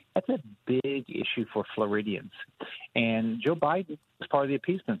Venezuela, that's a big issue for Floridians. And Joe Biden is part of the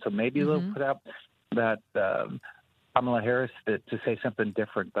appeasement, so maybe they'll put out that Kamala Harris to say something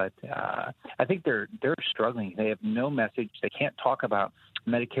different. But I think they're struggling. They have no message. They can't talk about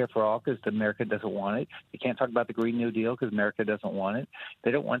Medicare for all because America doesn't want it. They can't talk about the Green New Deal because America doesn't want it.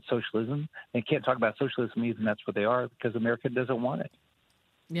 They don't want socialism. They can't talk about socialism even that's what they are because America doesn't want it.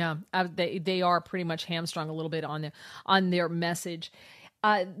 Yeah, they are pretty much hamstrung a little bit on their message.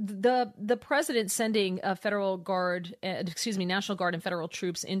 The president sending National Guard and federal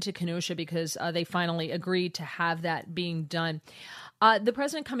troops into Kenosha because they finally agreed to have that being done. The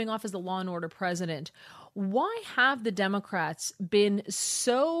president coming off as the law and order president. Why have the Democrats been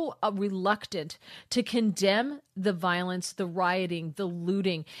so reluctant to condemn the violence, the rioting, the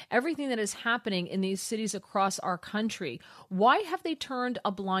looting, everything that is happening in these cities across our country? Why have they turned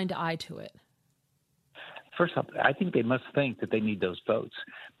a blind eye to it? First off, I think they must think that they need those votes.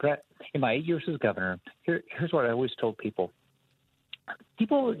 But in my 8 years as governor, here's what I always told people.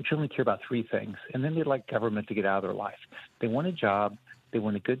 People generally care about three things, and then they like government to get out of their life. They want a job, they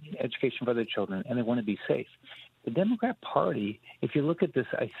want a good education for their children, and they want to be safe. The Democrat Party, if you look at this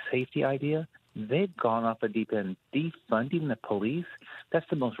safety idea, they've gone off a deep end. Defunding the police, that's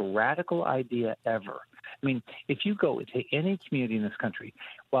the most radical idea ever. I mean, if you go to any community in this country,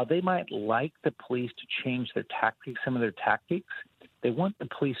 while they might like the police to change their tactics, some of their tactics, they want the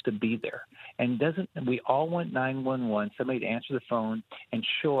police to be there. And we all want 911, somebody to answer the phone and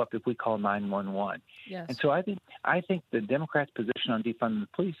show up if we call 911. Yes. And so I think the Democrats' position on defunding the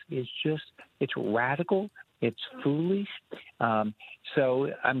police is it's radical, it's foolish.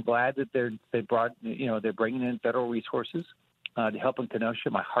 So I'm glad that they're bringing in federal resources to help in Kenosha.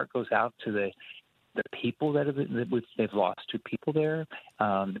 My heart goes out to the people they've lost 2 people there.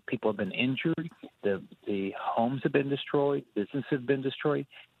 The people have been injured. The homes have been destroyed. Businesses have been destroyed.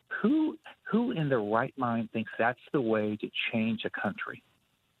 Who in their right mind thinks that's the way to change a country?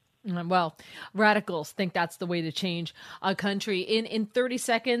 Well, radicals think that's the way to change a country. In 30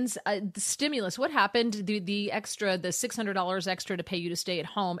 seconds, the stimulus, what happened? The $600 extra to pay you to stay at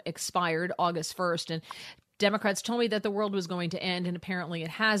home expired August 1st. And Democrats told me that the world was going to end, and apparently it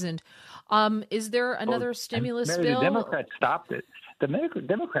hasn't. Is there another stimulus bill? The Democrats stopped it. The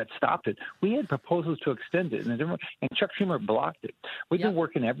Democrats stopped it. We had proposals to extend it, and Chuck Schumer blocked it. We've been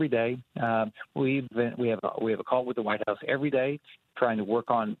working every day. We have a call with the White House every day, trying to work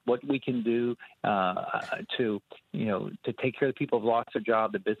on what we can do to take care of the people who've lost their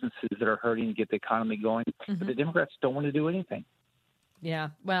job, the businesses that are hurting, to get the economy going. But the Democrats don't want to do anything. Yeah,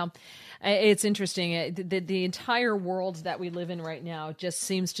 well, it's interesting. The entire world that we live in right now just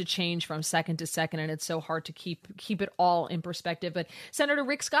seems to change from second to second, and it's so hard to keep it all in perspective. But Senator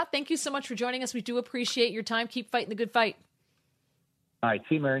Rick Scott, thank you so much for joining us. We do appreciate your time. Keep fighting the good fight. All right,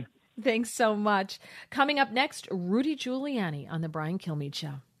 see you, Mary. Thanks so much. Coming up next, Rudy Giuliani on The Brian Kilmeade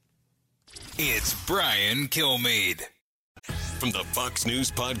Show. It's Brian Kilmeade. From the Fox News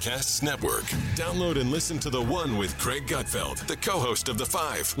Podcasts Network. Download and listen to The One with Craig Gutfeld, the co-host of The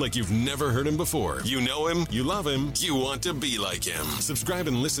Five, like you've never heard him before. You know him, you love him, you want to be like him. Subscribe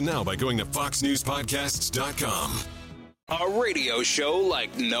and listen now by going to foxnewspodcasts.com. A radio show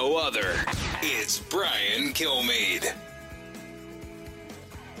like no other. It's Brian Kilmeade.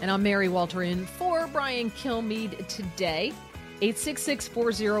 And I'm Mary Walter in for Brian Kilmeade today.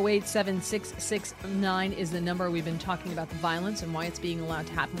 866-408-7669 is the number. We've been talking about the violence and why it's being allowed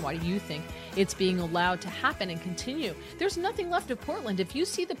to happen. Why do you think it's being allowed to happen and continue? There's nothing left of Portland. If you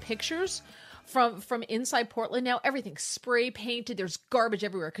see the pictures from inside Portland now, everything's spray painted. There's garbage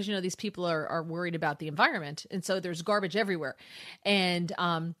everywhere because, you know, these people are worried about the environment. And so there's garbage everywhere. And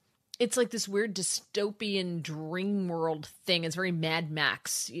it's like this weird dystopian dream world thing. It's very Mad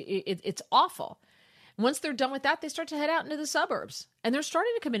Max. It's awful. Once they're done with that, they start to head out into the suburbs. And they're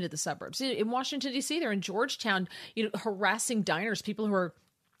starting to come into the suburbs. In Washington, D.C., they're in Georgetown, you know, harassing diners, people who are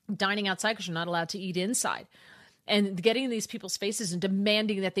dining outside because you're not allowed to eat inside. And getting in these people's faces and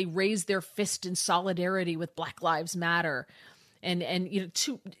demanding that they raise their fist in solidarity with Black Lives Matter. And you know,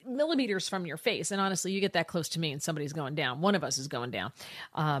 2 millimeters from your face. And honestly, you get that close to me and somebody's going down. One of us is going down.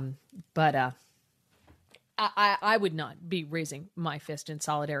 But I would not be raising my fist in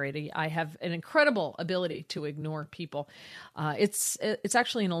solidarity. I have an incredible ability to ignore people. It's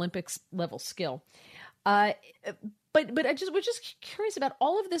actually an Olympics level skill. But we're just curious about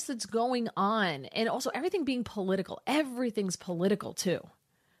all of this that's going on, and also everything being political. Everything's political too.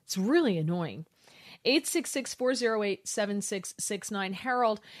 It's really annoying. 866-408-7669.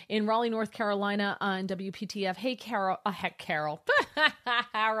 Harold in Raleigh, North Carolina on WPTF. Hey, Carol. Carol.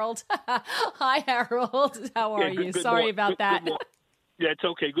 Harold. Hi, Harold. How are you? Sorry about that. Yeah, it's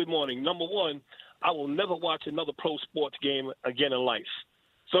okay. Good morning. Number one, I will never watch another pro sports game again in life.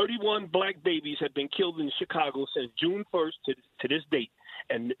 31 black babies have been killed in Chicago since June 1st to this date,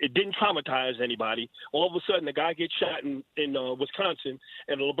 and it didn't traumatize anybody. All of a sudden, the guy gets shot in Wisconsin,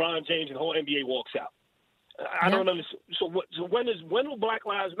 and LeBron James and the whole NBA walks out. I don't understand. So when will Black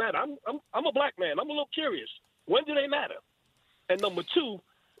Lives Matter? I'm a black man. I'm a little curious. When do they matter? And number two,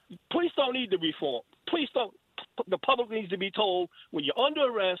 police don't need to reform. Police don't. The public needs to be told when you're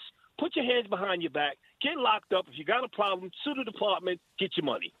under arrest, put your hands behind your back, get locked up. If you got a problem, sue the department, get your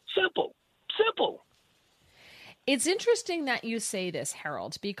money. Simple. It's interesting that you say this,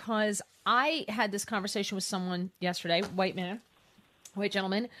 Harold, because I had this conversation with someone yesterday, white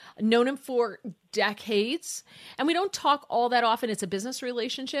gentleman, known him for decades, and we don't talk all that often. It's a business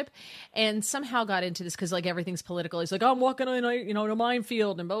relationship, and somehow got into this because like everything's political. He's like, I'm walking in a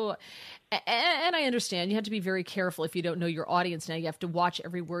minefield and blah, blah, blah. And I understand you have to be very careful if you don't know your audience. Now you have to watch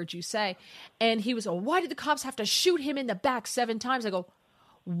every word you say. And he was, why did the cops have to shoot him in the back 7 times? I go,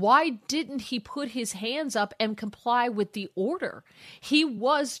 why didn't he put his hands up and comply with the order? He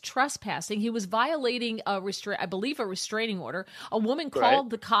was trespassing. He was violating a restraining order. A woman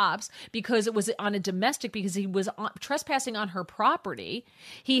called the cops because it was on a domestic, because he was trespassing on her property.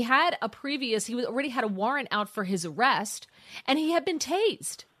 He already had a warrant out for his arrest, and he had been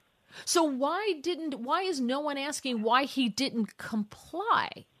tased. So why is no one asking why he didn't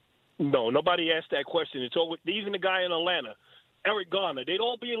comply? No, nobody asked that question. It's always, even the guy in Atlanta, Eric Garner, they'd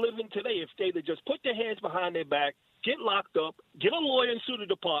all be living today if they'd just put their hands behind their back, get locked up, get a lawyer and sue the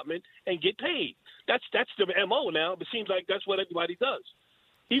department, and get paid. That's the MO now. It seems like that's what everybody does.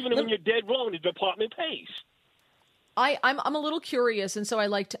 Even when you're dead wrong, the department pays. I'm a little curious, and so I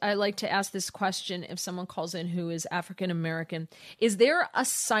like to ask this question if someone calls in who is African American. Is there a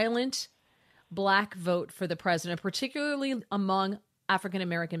silent black vote for the president, particularly among African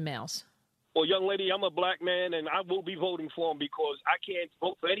American males? Well, young lady, I'm a black man, and I will be voting for him because I can't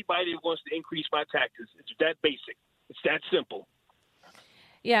vote for anybody that wants to increase my taxes. It's that basic. It's that simple.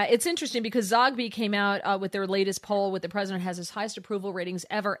 Yeah, it's interesting because Zogby came out with their latest poll with the president has his highest approval ratings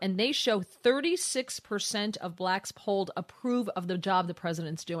ever, and they show 36% of blacks polled approve of the job the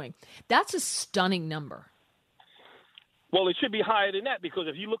president's doing. That's a stunning number. Well, it should be higher than that because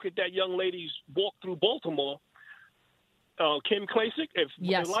if you look at that young lady's walk through Baltimore, Kim Klacik, if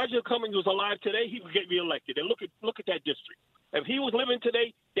Elijah Cummings was alive today, he would get reelected. And look at that district. If he was living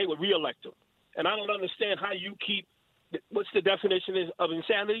today, they would reelect him. And I don't understand how you keep – what's the definition of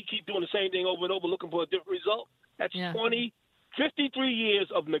insanity? Keep doing the same thing over and over looking for a different result? That's 53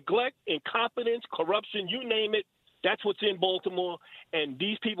 years of neglect, incompetence, corruption, you name it. That's what's in Baltimore. And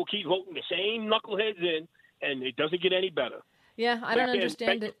these people keep voting the same knuckleheads in, and it doesn't get any better. Yeah, I don't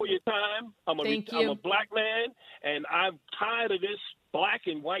understand it. Thank you for your time. I'm a black man, and I'm tired of this black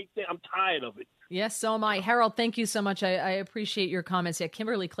and white thing. I'm tired of it. Yes, so am I. Harold, thank you so much. I appreciate your comments. Yeah,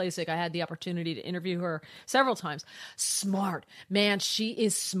 Kimberly Klacik, I had the opportunity to interview her several times. Smart. Man, she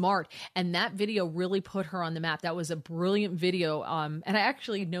is smart. And that video really put her on the map. That was a brilliant video. And I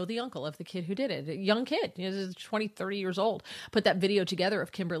actually know the uncle of the kid who did it. A young kid, he's 20, 30 years old, put that video together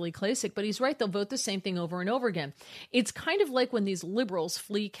of Kimberly Klacik. But he's right, they'll vote the same thing over and over again. It's kind of like when these liberals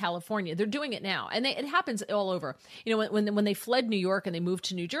flee California. They're doing it now. And it happens all over. You know, when they fled New York and they moved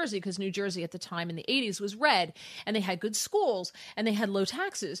to New Jersey, because New Jersey at the time time in the 80s was red, and they had good schools, and they had low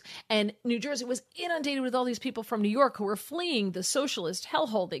taxes. And New Jersey was inundated with all these people from New York who were fleeing the socialist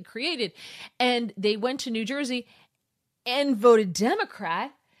hellhole they created. And they went to New Jersey and voted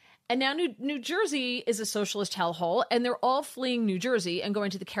Democrat. And now New Jersey is a socialist hellhole, and they're all fleeing New Jersey and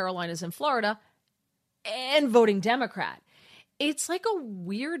going to the Carolinas and Florida and voting Democrat. It's like a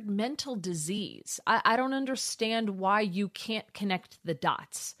weird mental disease. I don't understand why you can't connect the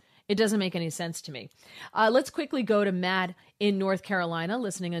dots. It doesn't make any sense to me. Let's quickly go to Matt in North Carolina,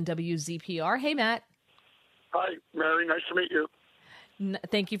 listening on WZPR. Hey, Matt. Hi, Mary. Nice to meet you.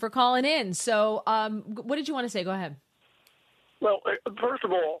 Thank you for calling in. So what did you want to say? Go ahead. Well, first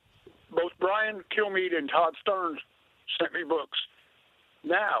of all, both Brian Kilmeade and Todd Stearns sent me books.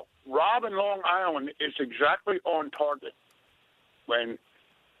 Now, Rob in Long Island is exactly on target. When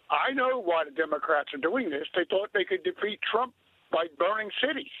I know why the Democrats are doing this, they thought they could defeat Trump by burning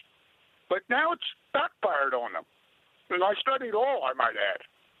cities. But now it's backfired on them. And I studied law, I might add.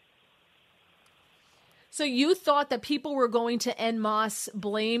 So you thought that people were going to en masse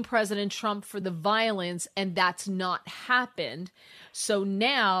blame President Trump for the violence, and that's not happened. So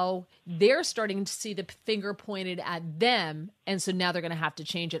now they're starting to see the finger pointed at them, and so now they're going to have to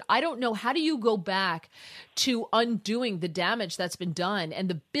change it. I don't know. How do you go back to undoing the damage that's been done and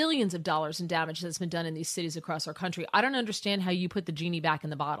the billions of dollars in damage that's been done in these cities across our country? I don't understand how you put the genie back in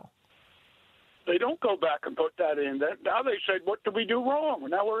the bottle. They don't go back and put that in. Now they said, what did we do wrong?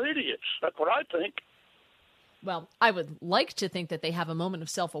 Now we're idiots. That's what I think. Well, I would like to think that they have a moment of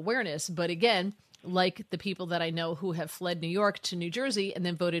self-awareness, but again, like the people that I know who have fled New York to New Jersey and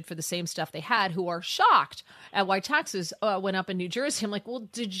then voted for the same stuff they had, who are shocked at why taxes went up in New Jersey. I'm like, well,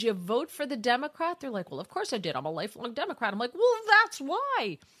 did you vote for the Democrat? They're like, well, of course I did. I'm a lifelong Democrat. I'm like, well, that's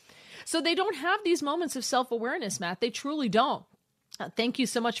why. So they don't have these moments of self-awareness, Matt. They truly don't. Thank you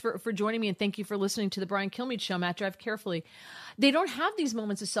so much for joining me, and thank you for listening to the Brian Kilmeade Show. Matt, drive carefully. They don't have these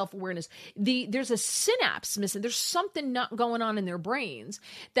moments of self-awareness. There's a synapse missing. There's something not going on in their brains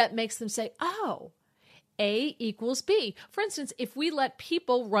that makes them say, oh, A equals B. For instance, if we let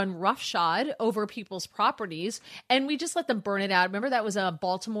people run roughshod over people's properties and we just let them burn it out. Remember that was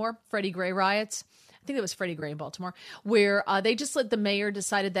Baltimore, Freddie Gray riots? I think it was Freddie Gray in Baltimore, where they just let the mayor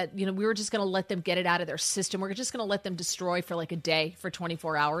decided that, we were just going to let them get it out of their system. We're just going to let them destroy for like a day, for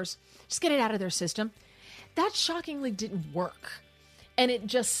 24 hours. Just get it out of their system. That shockingly didn't work. And it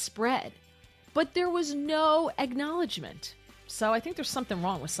just spread. But there was no acknowledgement. So I think there's something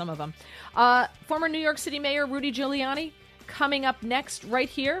wrong with some of them. Former New York City Mayor Rudy Giuliani coming up next right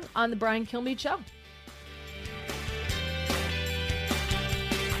here on the Brian Kilmeade Show.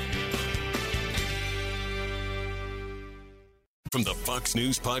 From the Fox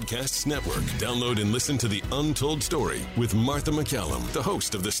News Podcasts Network, download and listen to The Untold Story with Martha McCallum. The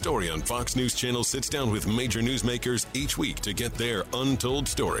host of The Story on Fox News Channel sits down with major newsmakers each week to get their untold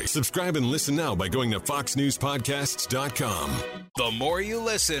story. Subscribe and listen now by going to foxnewspodcasts.com. The more you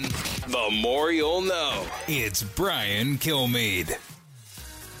listen, the more you'll know. It's Brian Kilmeade.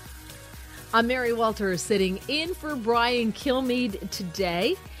 I'm Mary Walters, sitting in for Brian Kilmeade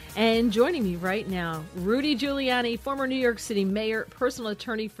today. And joining me right now, Rudy Giuliani, former New York City mayor, personal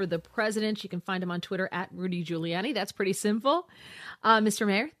attorney for the president. You can find him on Twitter at Rudy Giuliani. That's pretty simple. Mr.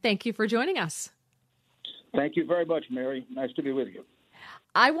 Mayor, thank you for joining us. Thank you very much, Mary. Nice to be with you.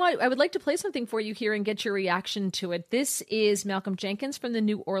 I would like to play something for you here and get your reaction to it. This is Malcolm Jenkins from the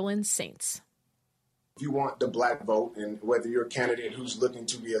New Orleans Saints. If you want the black vote, and whether you're a candidate who's looking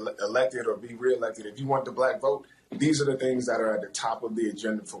to be elected or be reelected, if you want the black vote, these are the things that are at the top of the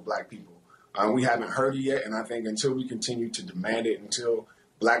agenda for black people. We haven't heard it yet, and I think until we continue to demand it, until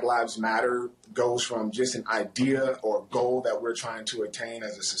Black Lives Matter goes from just an idea or goal that we're trying to attain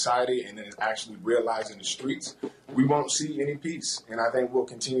as a society and then it's actually realized in the streets, we won't see any peace. And I think we'll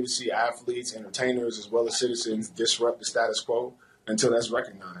continue to see athletes, entertainers, as well as citizens disrupt the status quo until that's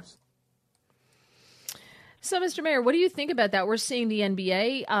recognized. So, Mr. Mayor, what do you think about that? We're seeing the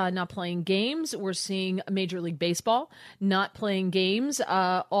NBA not playing games. We're seeing Major League Baseball not playing games,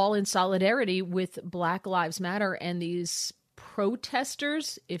 all in solidarity with Black Lives Matter and these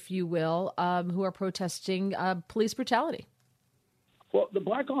protesters, if you will, who are protesting police brutality. Well, the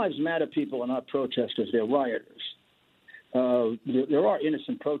Black Lives Matter people are not protesters. They're rioters. There are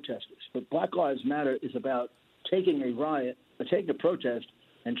innocent protesters, but Black Lives Matter is about taking a protest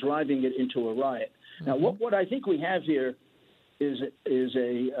and driving it into a riot. Now, what I think we have here is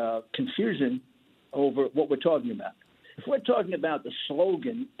a confusion over what we're talking about. If we're talking about the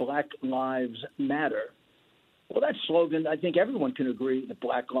slogan, Black Lives Matter, well, that slogan, I think everyone can agree that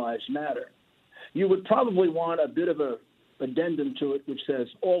Black Lives Matter. You would probably want a bit of a addendum to it which says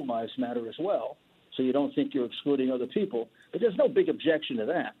all lives matter as well, so you don't think you're excluding other people. But there's no big objection to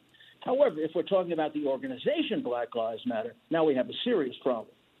that. However, if we're talking about the organization Black Lives Matter, now we have a serious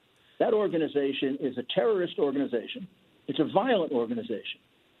problem. That organization is a terrorist organization. It's a violent organization.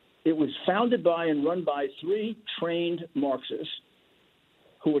 It was founded by and run by 3 trained Marxists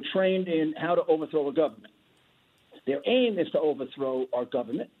who were trained in how to overthrow a government. Their aim is to overthrow our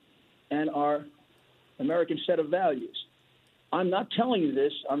government and our American set of values. I'm not telling you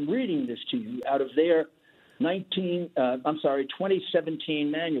this. I'm reading this to you out of their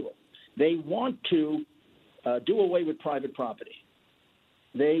 2017 manual. They want to do away with private property.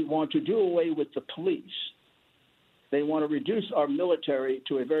 They want to do away with the police. They want to reduce our military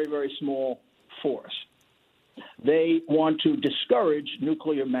to a very, very small force. They want to discourage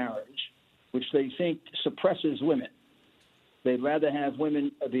nuclear marriage, which they think suppresses women. They'd rather have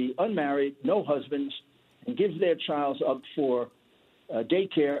women be unmarried, no husbands, and give their child up for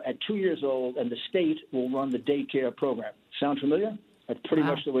daycare at 2 years old, and the state will run the daycare program. Sound familiar? That's pretty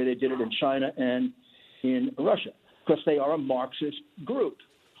much the way they did it in China and in Russia, because they are a Marxist group.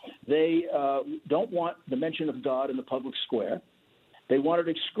 They don't want the mention of God in the public square. They want it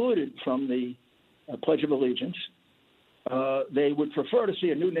excluded from the Pledge of Allegiance. They would prefer to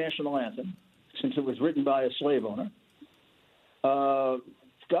see a new national anthem, since it was written by a slave owner.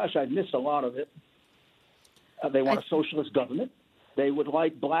 Gosh, I've missed a lot of it. They want a socialist government. They would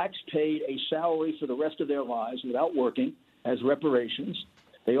like blacks paid a salary for the rest of their lives without working as reparations.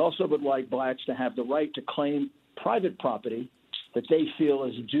 They also would like blacks to have the right to claim private property that they feel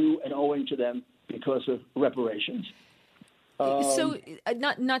is due and owing to them because of reparations. So,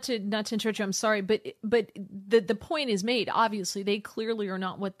 not to interrupt you, I'm sorry, but the point is made. Obviously, they clearly are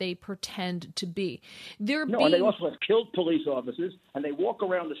not what they pretend to be. And they also have killed police officers, and they walk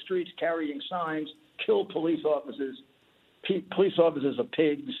around the streets carrying signs, kill police officers. Police officers are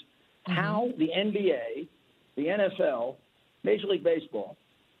pigs. Mm-hmm. How the NBA, the NFL, Major League Baseball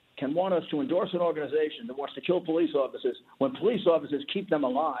can want us to endorse an organization that wants to kill police officers when police officers keep them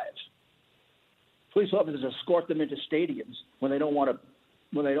alive. Police officers escort them into stadiums when they don't want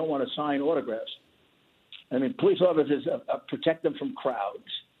to sign autographs. I mean, police officers protect them from crowds.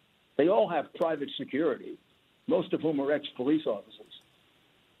 They all have private security, most of whom are ex-police officers.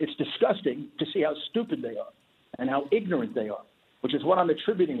 It's disgusting to see how stupid they are and how ignorant they are, which is what I'm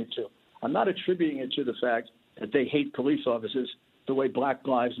attributing it to. I'm not attributing it to the fact that they hate police officers the way Black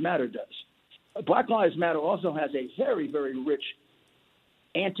Lives Matter does. Black Lives Matter also has a very, very rich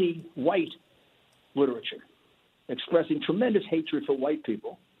anti-white literature expressing tremendous hatred for white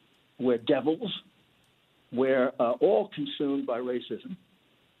people. We're devils. We're all consumed by racism,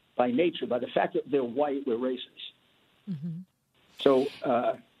 by nature, by the fact that they're white, we're racist. Mm-hmm. So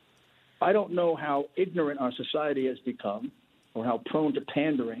I don't know how ignorant our society has become, or how prone to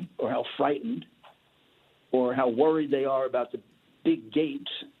pandering, or how frightened, or how worried they are about the big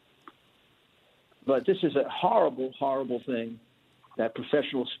gates. But this is a horrible, horrible thing that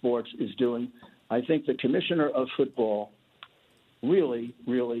professional sports is doing. I think the commissioner of football really,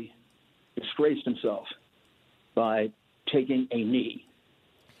 really disgraced himself by taking a knee.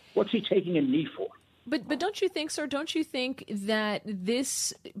 What's he taking a knee for? But don't you think, sir, don't you think that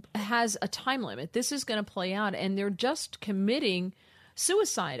this has a time limit? This is going to play out, and they're just committing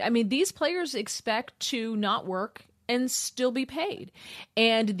suicide. I mean, these players expect to not work and still be paid.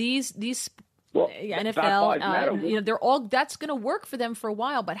 And these NFL, they're all, that's going to work for them for a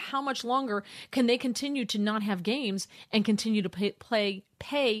while, but how much longer can they continue to not have games and continue to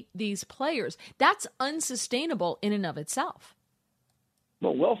pay these players? That's unsustainable in and of itself.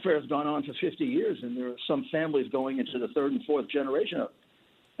 Well, welfare has gone on for 50 years, and there are some families going into the third and fourth generation of it.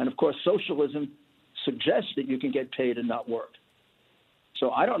 And, of course, socialism suggests that you can get paid and not work. So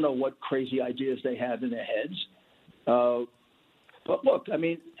I don't know what crazy ideas they have in their heads. But, look, I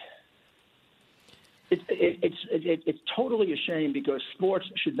mean, it's totally a shame, because sports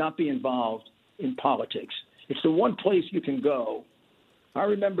should not be involved in politics. It's the one place you can go. I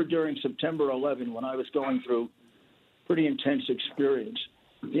remember during September 11, when I was going through pretty intense experience,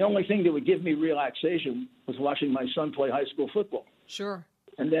 the only thing that would give me relaxation was watching my son play high school football. Sure.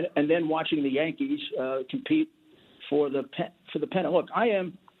 And then watching the Yankees compete for the pennant. Look, I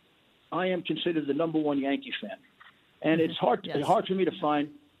am considered the number one Yankee fan, and it's hard for me to find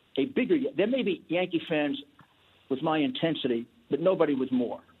a bigger. There may be Yankee fans with my intensity, but nobody with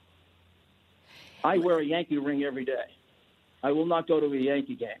more. I wear a Yankee ring every day. I will not go to a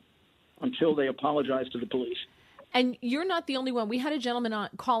Yankee game until they apologize to the police. And you're not the only one. We had a gentleman on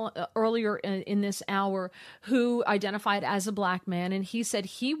call earlier in this hour who identified as a black man, and he said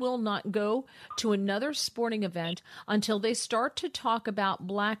he will not go to another sporting event until they start to talk about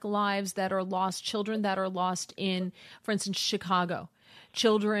black lives that are lost, children that are lost in, for instance, Chicago.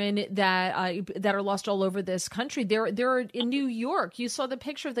 Children that are lost all over this country. There are in New York. You saw the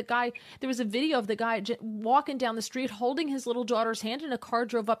picture of the guy. There was a video of the guy walking down the street holding his little daughter's hand, and a car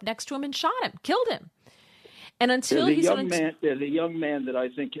drove up next to him and shot him, killed him. And until there's a young man that I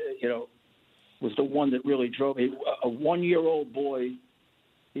think was the one that really drove a 1-year-old boy.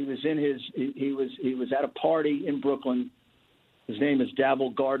 He was he was at a party in Brooklyn. His name is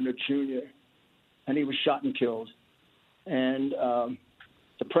Davil Gardner Jr. and he was shot and killed. And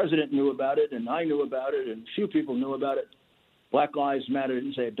the president knew about it, and I knew about it, and a few people knew about it. Black Lives Matter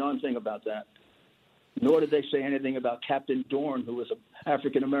didn't say a darn thing about that. Nor did they say anything about Captain Dorn, who was an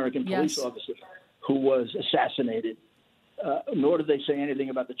African-American police officer who was assassinated. Nor did they say anything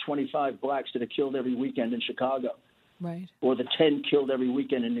about the 25 blacks that are killed every weekend in Chicago. Right. Or the 10 killed every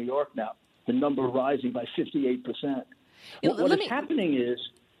weekend in New York now, the number rising by 58%. What is happening is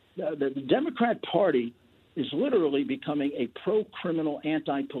the Democrat Party is literally becoming a pro-criminal,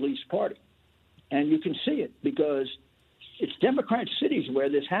 anti-police party. And you can see it because it's Democrat cities where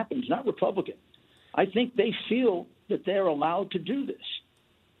this happens, not Republican. I think they feel that they're allowed to do this.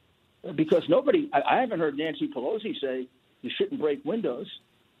 Because I haven't heard Nancy Pelosi say you shouldn't break windows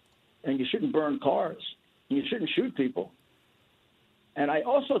and you shouldn't burn cars and you shouldn't shoot people. And I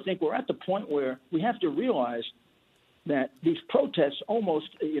also think we're at the point where we have to realize that these protests almost,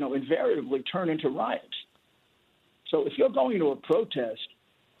 invariably turn into riots. So if you're going to a protest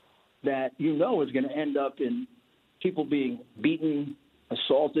that is going to end up in people being beaten,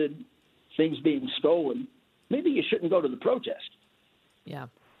 assaulted, things being stolen, maybe you shouldn't go to the protest. Yeah.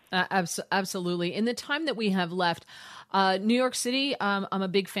 Absolutely. In the time that we have left, New York City, I'm a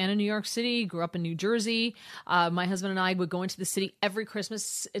big fan of New York City, grew up in New Jersey. My husband and I would go into the city every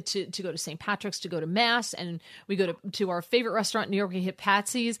Christmas to go to St. Patrick's, to go to Mass, and we go to our favorite restaurant in New York, we hit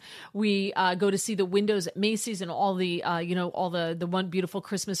Patsy's. We go to see the windows at Macy's and all the, all the one beautiful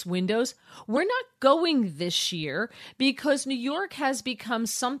Christmas windows. We're not going this year because New York has become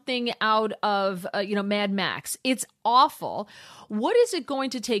something out of, Mad Max. It's awful. What is it going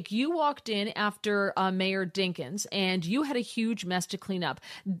to take? You walked in after Mayor Dinkins, and you had a huge mess to clean up.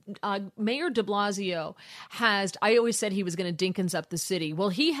 Mayor de Blasio I always said he was going to Dinkins up the city. Well,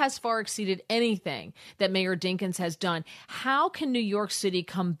 he has far exceeded anything that Mayor Dinkins has done. How can New York City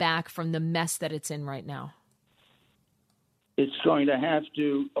come back from the mess that it's in right now? It's going to have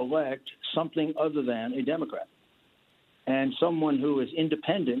to elect something other than a Democrat and someone who is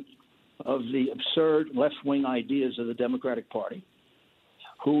independent of the absurd left-wing ideas of the Democratic Party,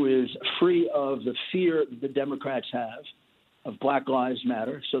 who is free of the fear the Democrats have of Black Lives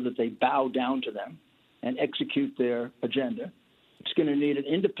Matter so that they bow down to them and execute their agenda. It's going to need an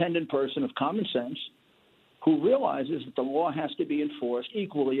independent person of common sense who realizes that the law has to be enforced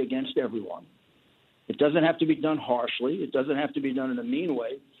equally against everyone. It doesn't have to be done harshly. It doesn't have to be done in a mean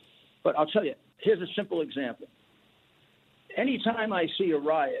way. But I'll tell you, here's a simple example. Anytime I see a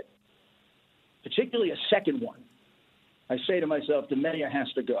riot, particularly a second one, I say to myself, the mayor has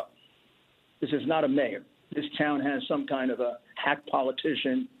to go. This is not a mayor. This town has some kind of a hack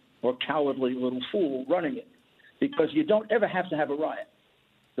politician or cowardly little fool running it, because you don't ever have to have a riot.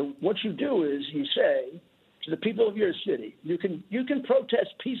 What you do is you say to the people of your city, you can protest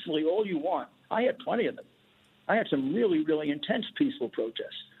peacefully all you want. I had plenty of them. I had some really, really intense peaceful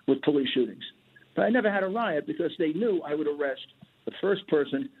protests with police shootings. But I never had a riot because they knew I would arrest the first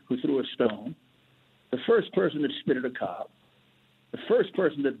person who threw a stone, the first person that spit at a cop, the first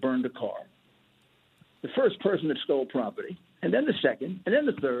person that burned a car, the first person that stole property, and then the second, and then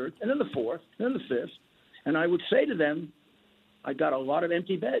the third, and then the fourth, and then the fifth. And I would say to them, I got a lot of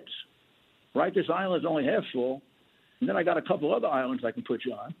empty beds. Rikers Island is only half full, and then I got a couple other islands I can put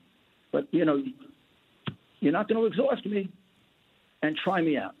you on. But, you're not going to exhaust me, and try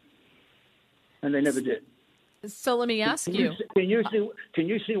me out. And they never did. So let me ask you. Can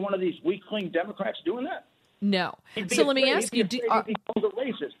you see one of these weakling Democrats doing that? No. So let me ask you.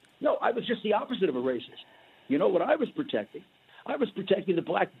 Racist. No, I was just the opposite of a racist. You know what I was protecting? I was protecting the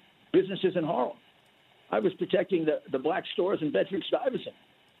black businesses in Harlem. I was protecting the black stores in Bedford-Stuyvesant.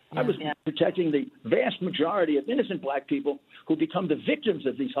 Yeah. I was protecting the vast majority of innocent black people who become the victims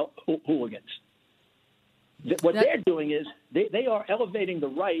of these hooligans. What they're doing is they are elevating the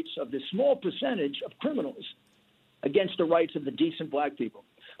rights of this small percentage of criminals against the rights of the decent black people.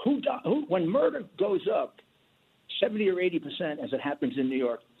 Who when murder goes up 70 or 80%, as it happens in New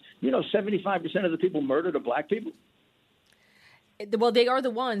York, 75% of the people murdered are black people. Well, they are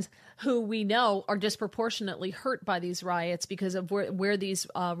the ones who we know are disproportionately hurt by these riots because of where these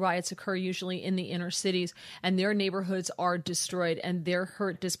riots occur, usually in the inner cities, and their neighborhoods are destroyed and they're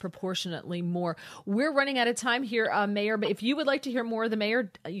hurt disproportionately more. We're running out of time here, Mayor, but if you would like to hear more of the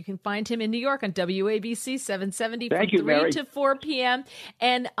mayor, you can find him in New York on WABC 770 from 3 to 4 p.m.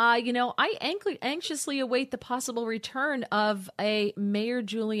 And, I anxiously await the possible return of a Mayor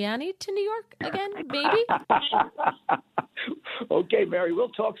Giuliani to New York again, maybe? Okay, Mary, we'll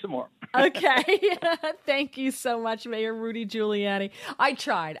talk some more. Okay. Thank you so much, Mayor Rudy Giuliani. I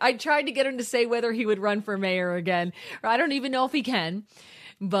tried to get him to say whether he would run for mayor again. I don't even know if he can.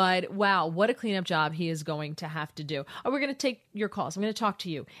 But wow, what a cleanup job he is going to have to do. We're going to take your calls. I'm going to talk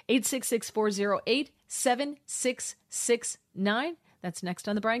to you. 866-408-7669. That's next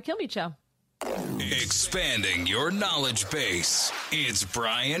on The Brian Kilmeade Show. Expanding your knowledge base. It's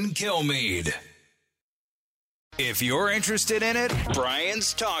Brian Kilmeade. If you're interested in it,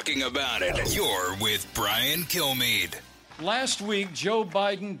 Brian's talking about it. You're with Brian Kilmeade. Last week, Joe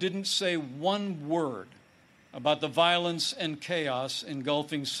Biden didn't say one word about the violence and chaos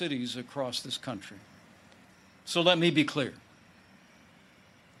engulfing cities across this country. So let me be clear.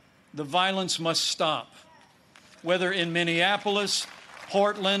 The violence must stop, whether in Minneapolis,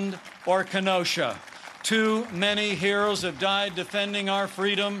 Portland, or Kenosha. Too many heroes have died defending our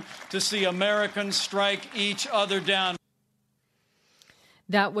freedom to see Americans strike each other down.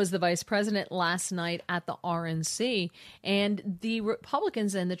 That was the vice president last night at the RNC. And the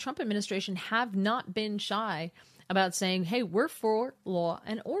Republicans and the Trump administration have not been shy about saying, hey, we're for law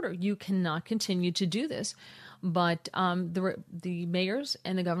and order. You cannot continue to do this. But the mayors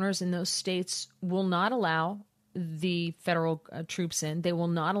and the governors in those states will not allow the federal troops in. They will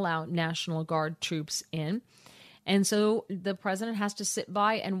not allow National Guard troops in. And so the president has to sit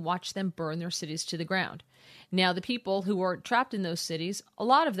by and watch them burn their cities to the ground. Now, the people who are trapped in those cities, a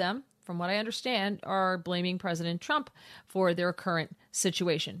lot of them, from what I understand, are blaming President Trump for their current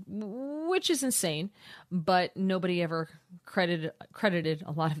situation, which is insane. But nobody ever credited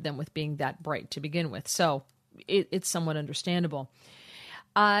a lot of them with being that bright to begin with. So it's somewhat understandable.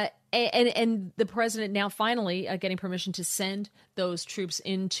 And the president now finally getting permission to send those troops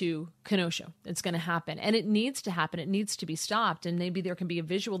into Kenosha. It's going to happen. And it needs to happen. It needs to be stopped. And maybe there can be a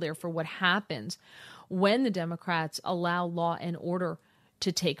visual there for what happens when the Democrats allow law and order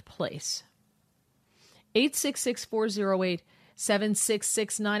to take place.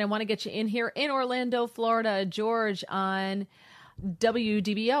 866-408-7669. I want to get you in here in Orlando, Florida. George on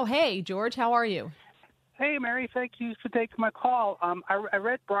WDBO. Hey, George, how are you? Hey, Mary, thank you for taking my call. I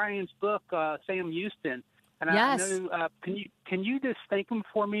read Brian's book, Sam Houston, and yes. I know, can you just thank him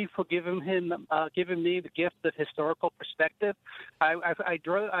for me for giving me the gift of historical perspective? I read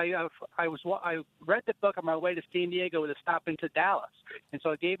the book on my way to San Diego with a stop into Dallas, and so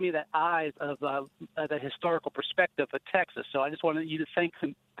it gave me the eyes of the historical perspective of Texas. So I just wanted you to thank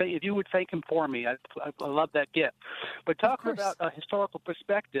him. If you would thank him for me, I love that gift. But talking about a historical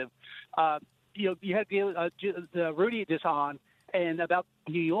perspective. You had the Rudy just on and about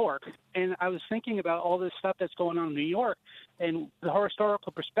New York, and I was thinking about all this stuff that's going on in New York, and the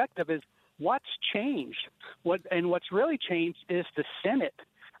historical perspective is what's changed. What's really changed is the Senate.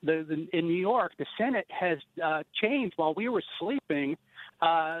 In New York, the Senate has changed while we were sleeping.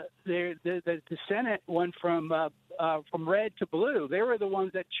 The Senate went from red to blue. They were the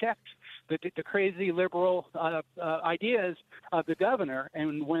ones that checked the crazy liberal ideas of the governor.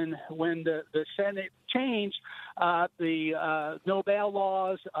 And when the Senate changed, the no bail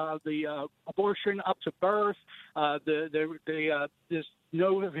laws, the abortion up to birth, this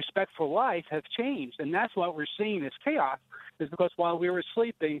no respect for life have changed. And that's what we're seeing as chaos, is because while we were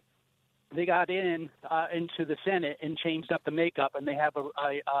sleeping, they got into the Senate and changed up the makeup, and they have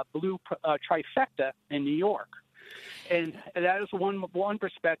a blue trifecta in New York. And that is one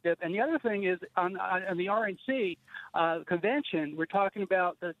perspective. And the other thing is on the RNC convention, we're talking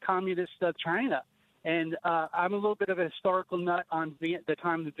about the communist China. And I'm a little bit of a historical nut on the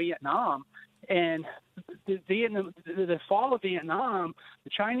time of Vietnam. And the fall of Vietnam, the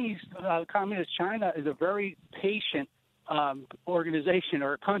Chinese, communist China is a very patient organization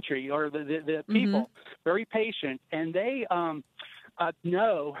or country, or the people, very patient. And they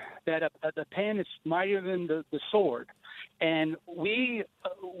know that the pen is mightier than the sword. And we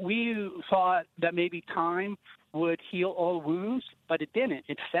thought that maybe time would heal all wounds, but it didn't.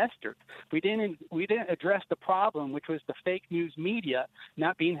 It festered. We didn't address the problem, which was the fake news media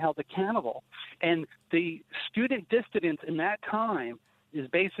not being held accountable. And the student dissidents in that time is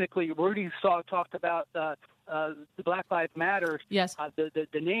basically, Rudy talked about the Black Lives Matter, yes,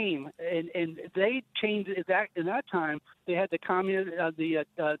 the name, and they changed it in that time. They had the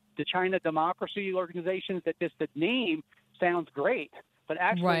China Democracy Organization. That just the name sounds great, but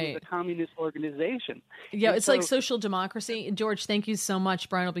actually it's a communist organization. Yeah, and it's like social democracy. George, thank you so much.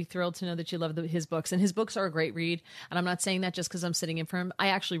 Brian will be thrilled to know that you love his books. And his books are a great read. And I'm not saying that just because I'm sitting in for him. I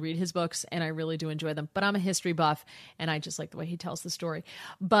actually read his books, and I really do enjoy them. But I'm a history buff, and I just like the way he tells the story.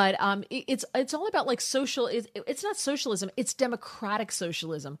 But it's all about like social. It's not socialism. It's democratic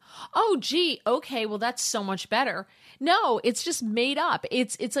socialism. Oh, gee, okay, well, that's so much better. No, it's just made up.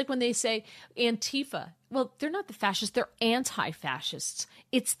 It's like when they say Antifa. Well, they're not the fascists. They're anti-fascists.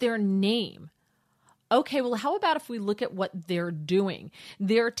 It's their name. Okay, well, how about if we look at what they're doing?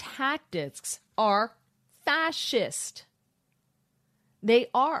 Their tactics are fascist. They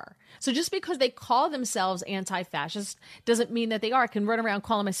are. So just because they call themselves anti-fascist doesn't mean that they are. I can run around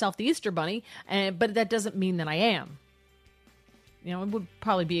calling myself the Easter Bunny, but that doesn't mean that I am. You know, it would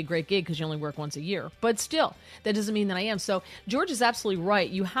probably be a great gig because you only work once a year. But still, that doesn't mean that I am. So George is absolutely right.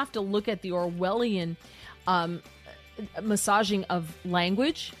 You have to look at the Orwellian massaging of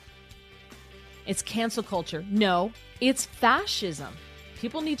language. It's cancel culture. No, it's fascism.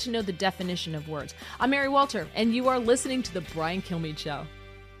 People need to know the definition of words. I'm Mary Walter, and you are listening to The Brian Kilmeade Show.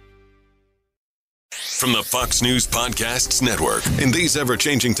 From the Fox News Podcasts Network. In these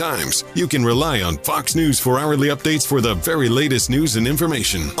ever-changing times, you can rely on Fox News for hourly updates for the very latest news and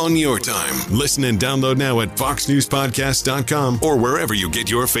information on your time. Listen and download now at foxnewspodcast.com or wherever you get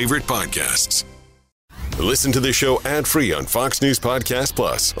your favorite podcasts. Listen to the show ad-free on Fox News Podcast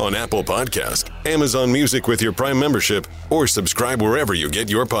Plus, on Apple Podcast, Amazon Music with your Prime membership, or subscribe wherever you get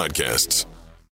your podcasts.